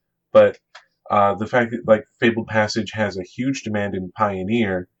 but the fact that like Fabled Passage has a huge demand in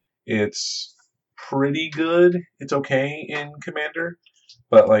Pioneer, it's pretty good. It's okay in Commander,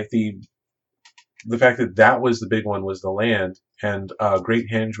 but like the fact that was the big one was the land, and Great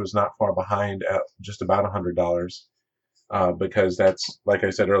Henge was not far behind at just about $100. Because that's, like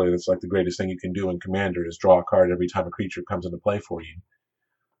I said earlier, that's like the greatest thing you can do in Commander is draw a card every time a creature comes into play for you.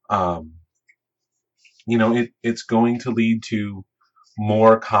 It's going to lead to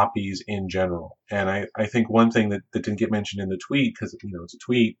more copies in general. And I think one thing that didn't get mentioned in the tweet, because it's a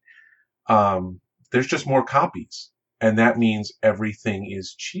tweet, there's just more copies. And that means everything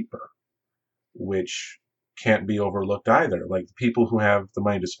is cheaper, which can't be overlooked either. Like, the people who have the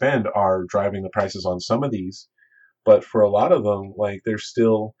money to spend are driving the prices on some of these, but for a lot of them, like, they're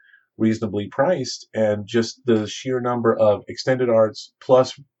still reasonably priced, and just the sheer number of extended arts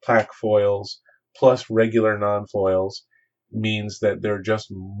plus pack foils plus regular non-foils means that they're just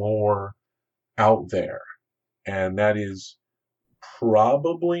more out there, and that is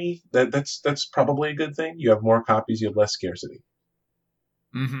probably that's probably a good thing. You have more copies, you have less scarcity.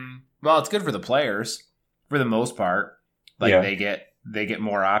 Mm-hmm. Well, it's good for the players for the most part. Like, they get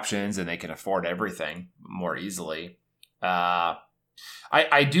more options and they can afford everything more easily. I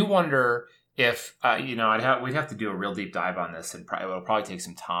do wonder if we'd have to do a real deep dive on this, and it'll probably take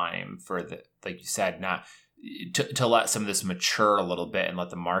some time for like you said, not to let some of this mature a little bit and let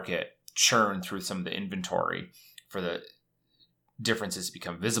the market churn through some of the inventory for the differences to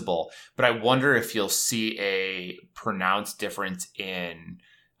become visible. But I wonder if you'll see a pronounced difference in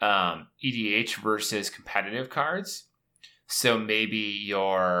EDH versus competitive cards. So maybe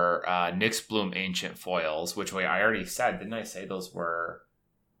your Nyx Bloom Ancient foils, which I already said, didn't I say those were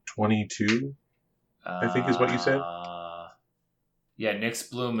 22? I think is what you said. Yeah,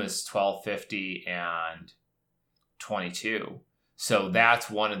 Nyx Bloom is 1250 and 22. So that's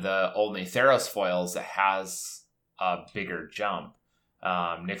one of the only Theros foils that has a bigger jump.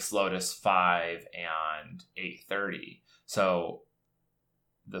 Nyx Lotus 5 and 830. So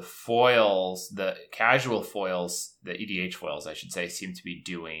the foils, the casual foils, the EDH foils, I should say, seem to be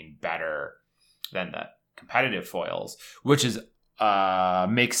doing better than the competitive foils, which is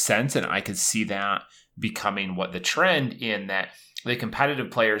makes sense, and I could see that becoming what the trend in that the competitive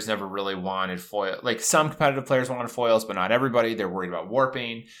players never really wanted foil. Like some competitive players wanted foils, but not everybody. They're worried about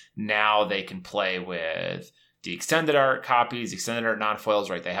warping. Now they can play with the extended art copies, extended art non-foils,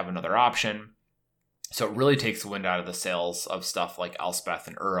 right? They have another option. So it really takes the wind out of the sails of stuff like Elspeth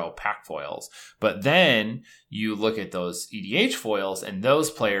and Uro pack foils. But then you look at those EDH foils, and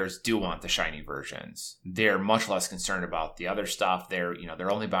those players do want the shiny versions. They're much less concerned about the other stuff. They're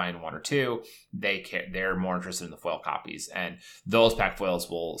only buying one or two. They're more interested in the foil copies, and those pack foils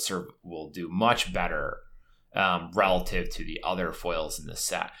will do much better relative to the other foils in the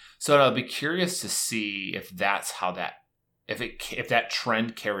set. So I'll be curious to see if that's how that. If that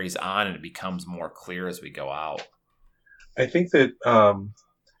trend carries on and it becomes more clear as we go out. I think that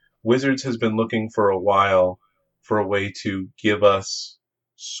Wizards has been looking for a while for a way to give us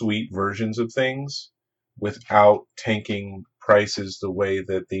sweet versions of things without tanking prices the way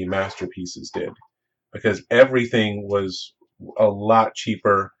that the masterpieces did. Because everything was a lot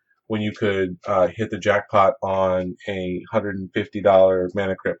cheaper when you could hit the jackpot on a $150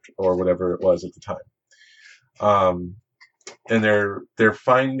 Mana Crypt or whatever it was at the time. And they're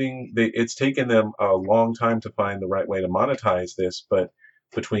finding it's taken them a long time to find the right way to monetize this, but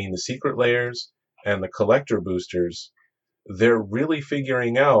between the secret layers and the collector boosters, they're really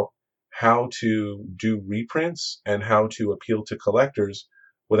figuring out how to do reprints and how to appeal to collectors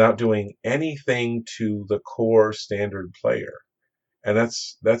without doing anything to the core standard player. And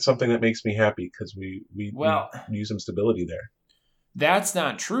that's something that makes me happy because we use some stability there. That's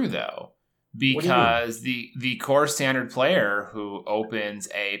not true though. Because the core standard player who opens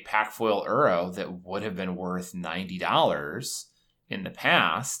a pack foil Uro that would have been worth $90 in the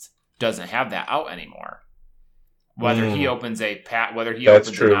past doesn't have that out anymore. Whether he opens a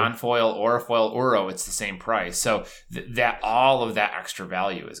non-foil or a foil Uro, it's the same price. So that all of that extra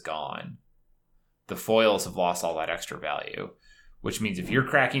value is gone. The foils have lost all that extra value, which means if you're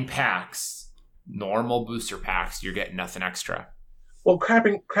cracking packs, normal booster packs, you're getting nothing extra. Well,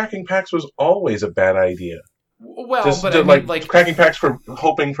 cracking packs was always a bad idea. Well, cracking packs for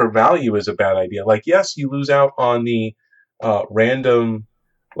hoping for value is a bad idea. Like, yes, you lose out on the random,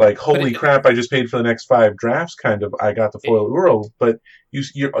 holy crap, I just paid for the next 5 drafts kind of, I got the foil Uro, but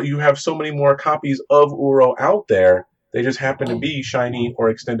you have so many more copies of Uro out there, they just happen to be shiny or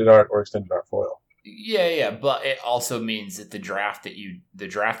extended art foil. Yeah, but it also means that the draft that you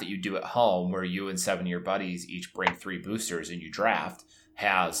do at home, where you and 7 of your buddies each bring 3 boosters and you draft,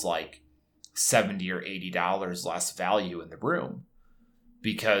 has like $70 or $80 less value in the room,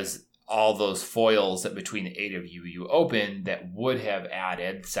 because all those foils that between the 8 of you open that would have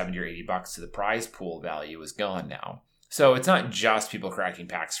added $70 or $80 to the prize pool value is gone now. So it's not just people cracking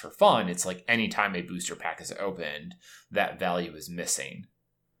packs for fun. It's like anytime a booster pack is opened, that value is missing.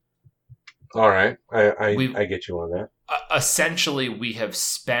 All right. I get you on that. Essentially, we have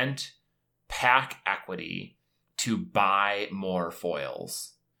spent pack equity to buy more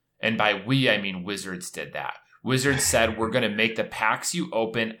foils. And by we, I mean Wizards did that. Wizards said, we're going to make the packs you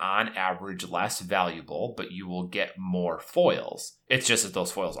open on average less valuable, but you will get more foils. It's just that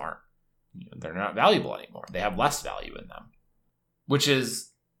those foils aren't, they're not valuable anymore. They have less value in them, which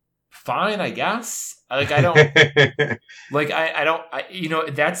is fine, I guess. That's kind of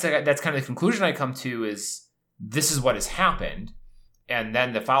the conclusion I come to is this is what has happened. And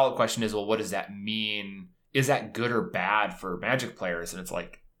then the follow-up question is, well, what does that mean? Is that good or bad for Magic players? And it's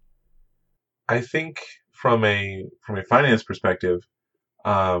like, I think from a finance perspective,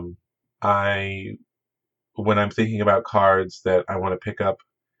 when I'm thinking about cards that I want to pick up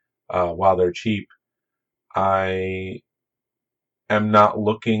while they're cheap, I am not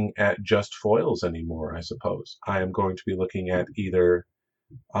looking at just foils anymore, I suppose. I am going to be looking at either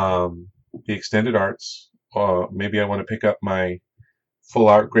the extended arts, or maybe I want to pick up my full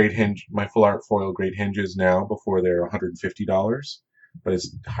art grade hinge, my full art foil grade hinges now before they're $150, but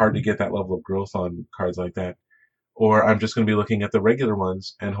it's hard to get that level of growth on cards like that. Or I'm just going to be looking at the regular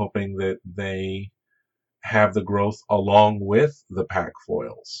ones and hoping that they have the growth along with the pack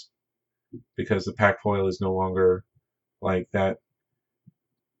foils, because the pack foil is no longer like that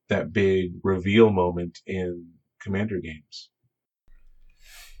big reveal moment in Commander games.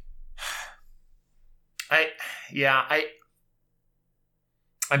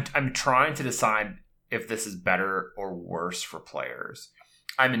 I'm trying to decide if this is better or worse for players.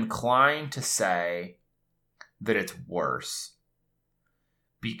 I'm inclined to say that it's worse,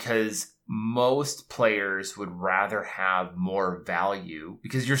 because most players would rather have more value,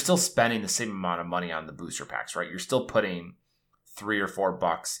 because you're still spending the same amount of money on the booster packs, right? You're still putting $3 or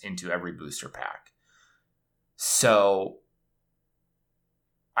 $4 into every booster pack. So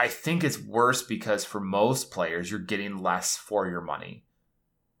I think it's worse because for most players, you're getting less for your money.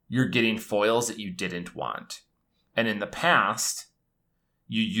 You're getting foils that you didn't want. And in the past,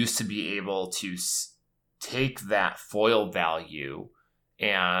 you used to be able to take that foil value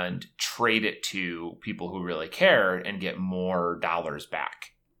and trade it to people who really cared and get more dollars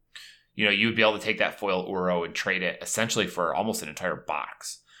back. You know, you would be able to take that foil Uro and trade it essentially for almost an entire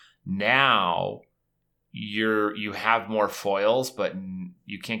box. Now, you have more foils, but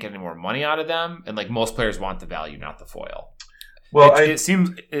you can't get any more money out of them. And like most players want the value, not the foil. Well, it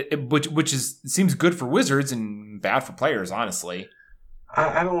seems seems good for Wizards and bad for players, honestly.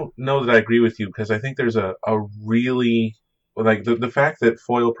 I don't know that I agree with you, because I think there's a really, like, the fact that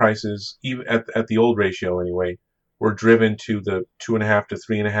foil prices, even at the old ratio anyway, were driven to the 2.5 to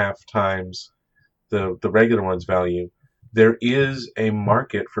 3.5 times the regular one's value. There is a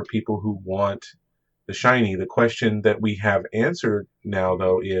market for people who want the shiny. The question that we have answered now,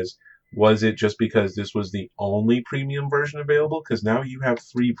 though, is, was it just because this was the only premium version available? Because now you have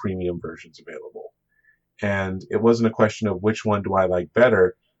 3 premium versions available. And it wasn't a question of which one do I like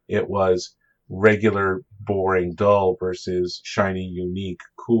better. It was regular, boring, dull versus shiny, unique,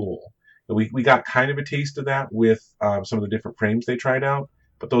 cool. We got kind of a taste of that with some of the different frames they tried out,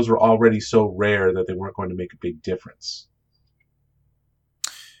 but those were already so rare that they weren't going to make a big difference.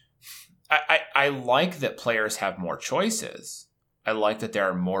 I like that players have more choices. I like that there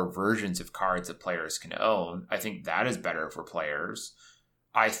are more versions of cards that players can own. I think that is better for players.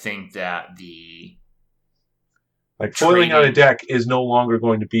 I think that foiling out a deck is no longer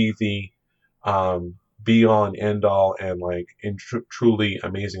going to be the be all end all and truly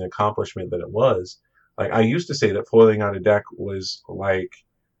amazing accomplishment that it was. Like, I used to say that foiling out a deck was like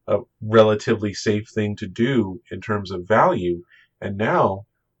a relatively safe thing to do in terms of value, and now,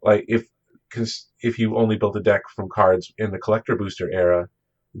 like, if you only built a deck from cards in the collector booster era,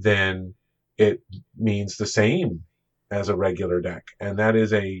 then it means the same as a regular deck, and that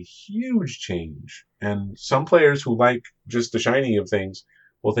is a huge change. And some players who like just the shiny of things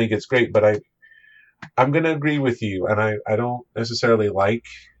will think it's great, but I'm going to agree with you, and I don't necessarily like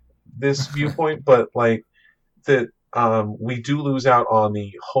this viewpoint, but like that we do lose out on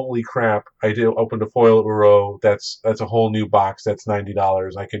the holy crap, I did open a foil Uro, that's a whole new box, that's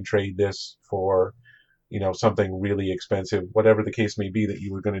 $90. I can trade this for, something really expensive, whatever the case may be that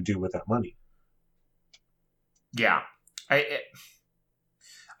you were going to do with that money. Yeah.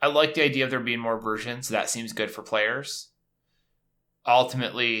 I like the idea of there being more versions. That seems good for players.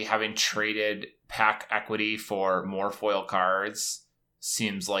 Ultimately, having traded pack equity for more foil cards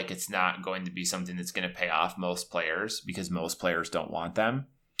seems like it's not going to be something that's going to pay off most players, because most players don't want them.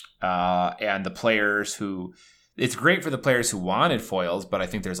 And the players who... It's great for the players who wanted foils, but I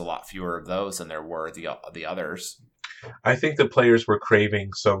think there's a lot fewer of those than there were the others. I think the players were craving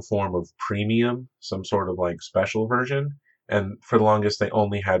some form of premium, some sort of like special version, and for the longest they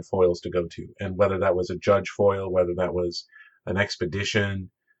only had foils to go to. And whether that was a judge foil, whether that was an expedition,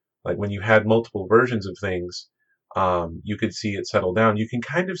 like when you had multiple versions of things, you could see it settle down. You can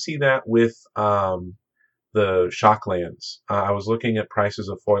kind of see that with the Shocklands. I was looking at prices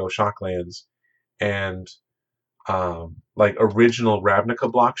of foil Shocklands, and like original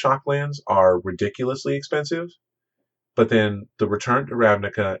Ravnica block Shocklands are ridiculously expensive. But then the Return to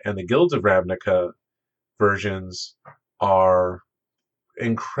Ravnica and the Guilds of Ravnica versions are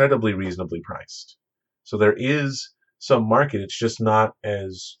incredibly reasonably priced. So there is some market. It's just not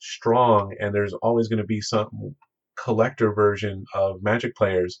as strong, and there's always going to be some collector version of Magic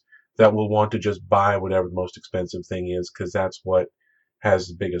players that will want to just buy whatever the most expensive thing is, because that's what has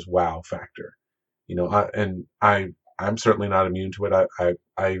the biggest wow factor. I'm certainly not immune to it.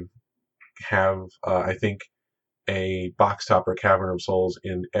 I have I think a Box Topper Cavern of Souls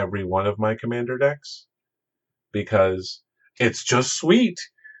in every one of my Commander decks, because it's just sweet,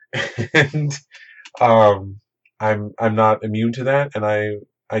 and um, I'm not immune to that, and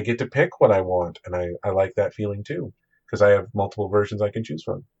I get to pick what I want, and I like that feeling too because I have multiple versions I can choose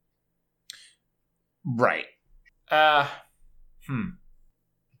from. Right. Uh,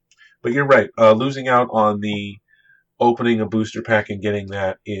 But you're right. Losing out on the opening a booster pack and getting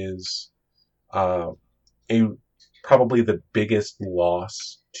that is uh, a probably the biggest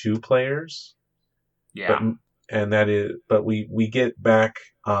loss to players. But Yeah. but we get back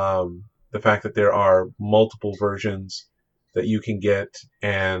the fact that there are multiple versions that you can get,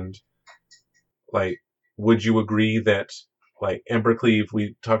 and like, would you agree that like Embercleave,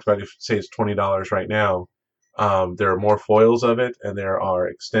 we talked about, if say it's $20 right now, there are more foils of it and there are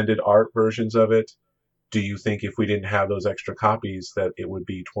extended art versions of it. Do you think if we didn't have those extra copies that it would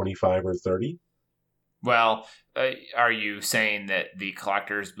be 25 or 30? Well, are you saying that the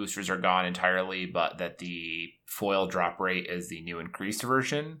collector's boosters are gone entirely, but that the foil drop rate is the new increased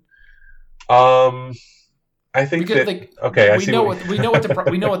version? Um, I think Because that okay, I we see know what what we know what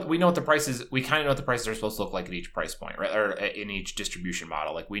the we know what the prices, we kind of know what the prices are supposed to look like at each price point, right? Or in each distribution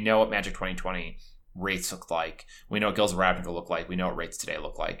model. Like, we know what Magic 2020 rates look like. We know what Guilds of Ravnica look like. We know what rates today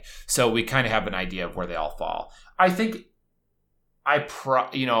look like. So we kind of have an idea of where they all fall. I think I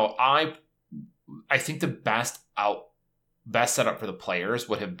think the best setup for the players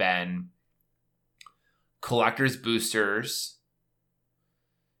would have been collector's boosters,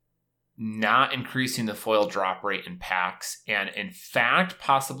 not increasing the foil drop rate in packs, and in fact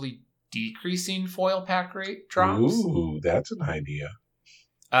possibly decreasing foil pack rate drops. Ooh, that's an idea.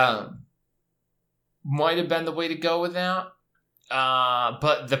 Might have been the way to go with that.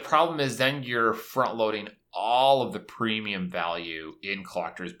 But the problem is then you're front loading all of the premium value in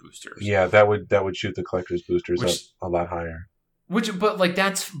collector's boosters. Yeah, that would shoot the collector's boosters up a lot higher. But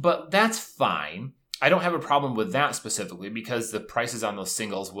that's fine. I don't have a problem with that specifically because the prices on those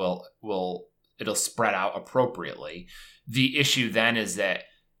singles it'll spread out appropriately. The issue then is that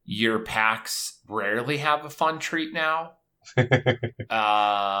your packs rarely have a fun treat now.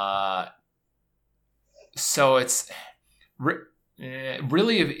 So it's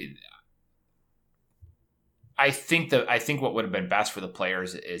really, I think what would have been best for the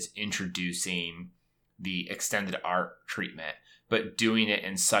players is introducing the extended art treatment, but doing it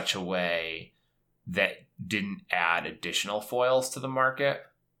in such a way that didn't add additional foils to the market.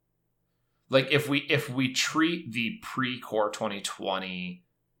 Like, if we treat the pre-Core 2020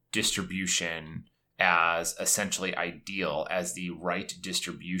 distribution as essentially ideal, as the right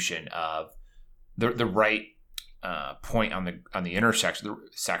distribution of the right point on the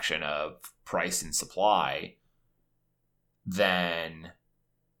intersection of price and supply, then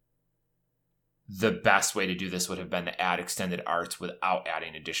the best way to do this would have been to add extended arts without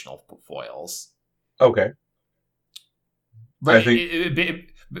adding additional foils. Okay. But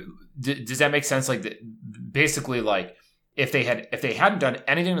does that make sense? Like, basically, like, if they hadn't done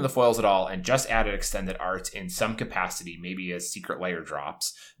anything to the foils at all and just added extended arts in some capacity, maybe as secret layer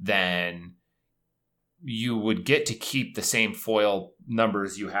drops, then you would get to keep the same foil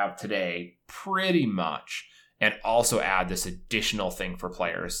numbers you have today pretty much, and also add this additional thing for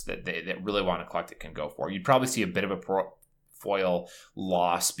players that really want to collect it can go for. You'd probably see a bit of a foil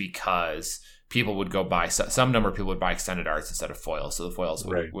loss because people would go buy, some number of people would buy extended arts instead of foils, so the foils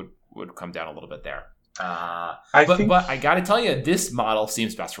would come down a little bit there. But I got to tell you, this model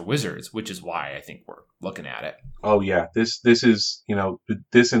seems best for Wizards, which is why I think we're looking at it. Oh yeah, this is,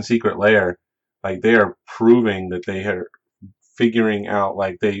 this and Secret Lair, like, they are proving that they are figuring out,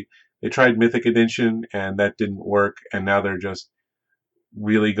 like, they tried Mythic Edition and that didn't work, and now they're just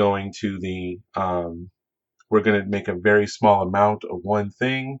really going to the we're going to make a very small amount of one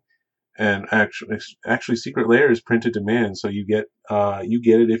thing, and actually Secret Lair is print to demand, so you get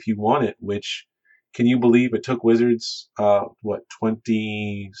it if you want it. Which, can you believe it took Wizards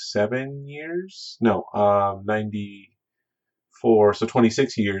 27 years? No, 94, so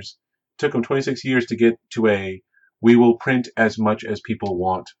 26 years. It took them 26 years to get to a we will print as much as people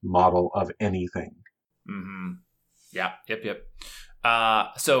want model of anything. Mm-hmm. Yeah. Yep.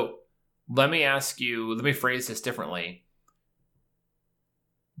 So let me phrase this differently.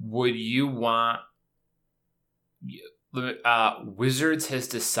 Would you want, Wizards has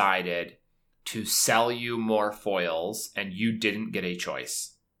decided to sell you more foils and you didn't get a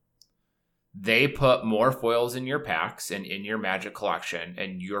choice. They put more foils in your packs and in your Magic collection,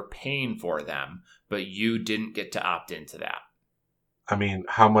 and you're paying for them, but you didn't get to opt into that. I mean,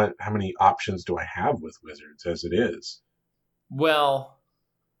 how many options do I have with Wizards as it is? Well,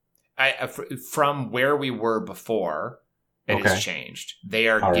 from where we were before, it has changed. They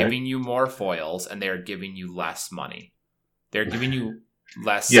are giving you more foils, and they are giving you less money. They're giving you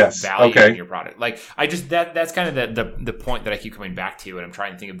less Yes, value okay. in your product. Like I just that's kind of the point that I keep coming back to, and I'm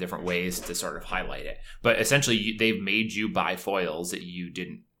trying to think of different ways to sort of highlight it. But essentially, they've made you buy foils that you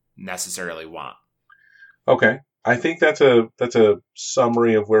didn't necessarily want. Okay. I think that's a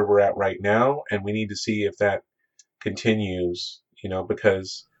summary of where we're at right now, and we need to see if that continues,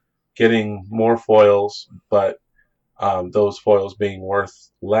 because getting more foils, but those foils being worth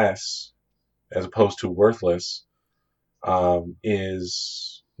less as opposed to worthless,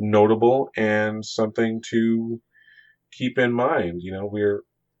 is notable and something to keep in mind.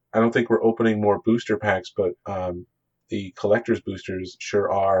 I don't think we're opening more booster packs, but the collector's boosters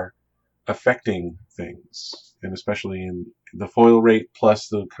sure are affecting things, and especially in the foil rate plus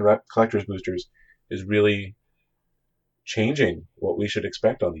the collector's boosters is really changing what we should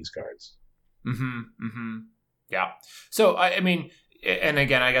expect on these cards. Yeah. So I mean, and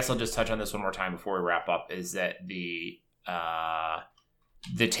again, I guess I'll just touch on this one more time before we wrap up. Is that the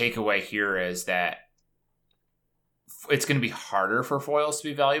takeaway here is that it's going to be harder for foils to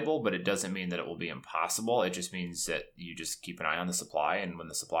be valuable, but it doesn't mean that it will be impossible. It just means that you just keep an eye on the supply, and when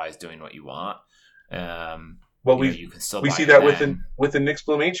the supply is doing what you want, you can still. We see that with the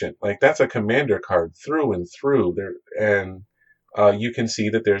Nyxbloom Ancient. Like that's a commander card through and through. You can see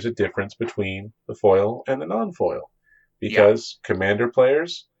that there's a difference between the foil and the non-foil, because commander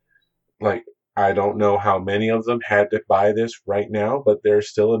players, like I don't know how many of them had to buy this right now, but there's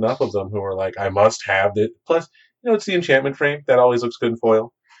still enough of them who are like, I must have it. Plus, it's the enchantment frame that always looks good in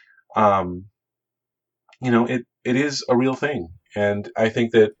foil. It is a real thing, and I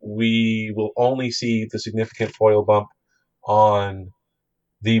think that we will only see the significant foil bump on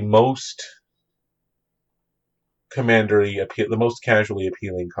the most commandery appeal, the most casually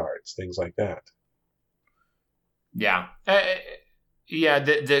appealing cards, things like that. Yeah,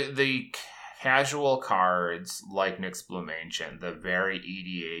 the casual cards like Nyxbloom Ancient, the very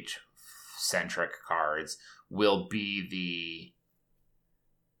EDH centric cards, will be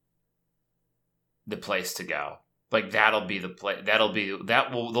the place to go. Like that'll be the play.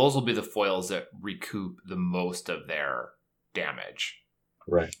 Those will be the foils that recoup the most of their damage.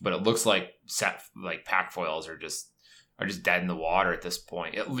 Right. But it looks like pack foils are just dead in the water at this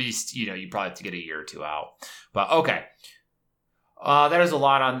point. At least, you probably have to get a year or two out. But okay. There's a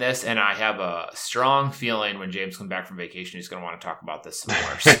lot on this, and I have a strong feeling when James comes back from vacation, he's going to want to talk about this some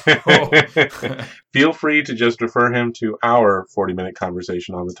more. So. Feel free to just refer him to our 40-minute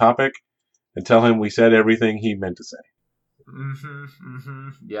conversation on the topic and tell him we said everything he meant to say.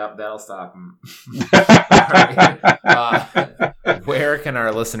 Yep, that'll stop him. Right. Where can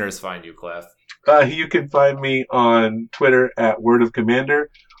our listeners find you, Cliff? You can find me on Twitter at Word of Commander,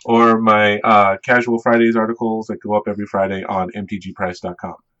 or my Casual Fridays articles that go up every Friday on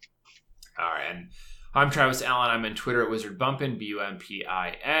mtgprice.com. All right, and I'm Travis Allen. I'm on Twitter at WizardBumpin,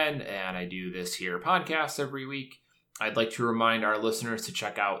 BUMPIN, and I do this here podcast every week. I'd like to remind our listeners to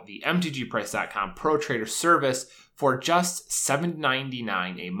check out the mtgprice.com Pro Trader service for just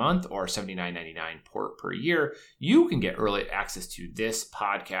 $7.99 a month or $79.99 per year. You can get early access to this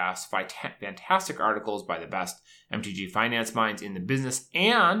podcast, fantastic articles by the best MTG finance minds in the business,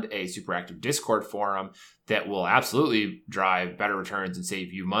 and a super active Discord forum that will absolutely drive better returns and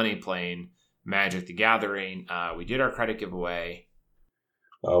save you money playing Magic the Gathering. We did our credit giveaway.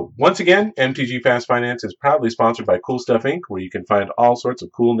 Once again, MTG Fast Finance is proudly sponsored by Cool Stuff Inc., where you can find all sorts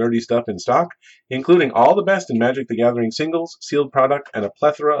of cool, nerdy stuff in stock, including all the best in Magic the Gathering singles, sealed product, and a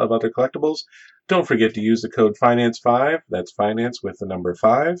plethora of other collectibles. Don't forget to use the code FINANCE5, that's finance with the number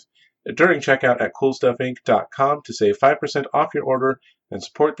 5, during checkout at CoolStuffInc.com to save 5% off your order and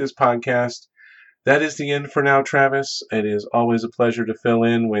support this podcast. That is the end for now, Travis. It is always a pleasure to fill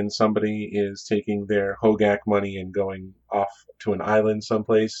in when somebody is taking their Hogak money and going off to an island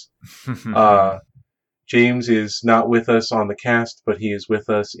someplace. James is not with us on the cast, but he is with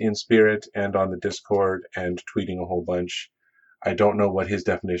us in spirit and on the Discord and tweeting a whole bunch. I don't know what his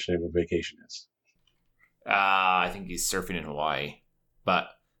definition of a vacation is. I think he's surfing in Hawaii, but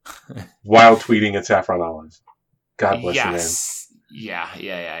while tweeting at Saffron Olive. God bless you, man.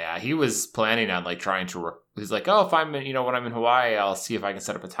 Yeah. He was planning on trying to. He's like, oh, if I'm when I'm in Hawaii, I'll see if I can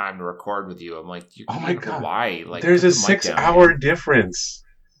set up a time to record with you. I'm like, oh my God, Hawaii. There's a 6-hour difference.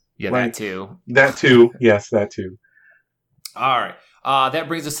 Yeah, that too. That too. Yes, that too. All right. That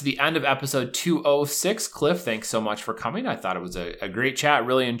brings us to the end of episode 206. Cliff, thanks so much for coming. I thought it was a great chat.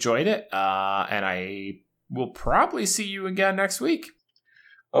 Really enjoyed it. And I will probably see you again next week.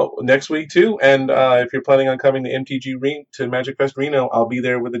 Oh, next week too. And if you're planning on coming to MTG to Magic Fest Reno, I'll be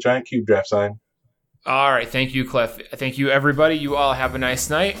there with the giant cube draft sign. All right. Thank you, Cliff. Thank you, everybody. You all have a nice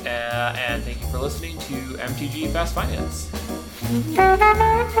night. And thank you for listening to MTG Fast Finance.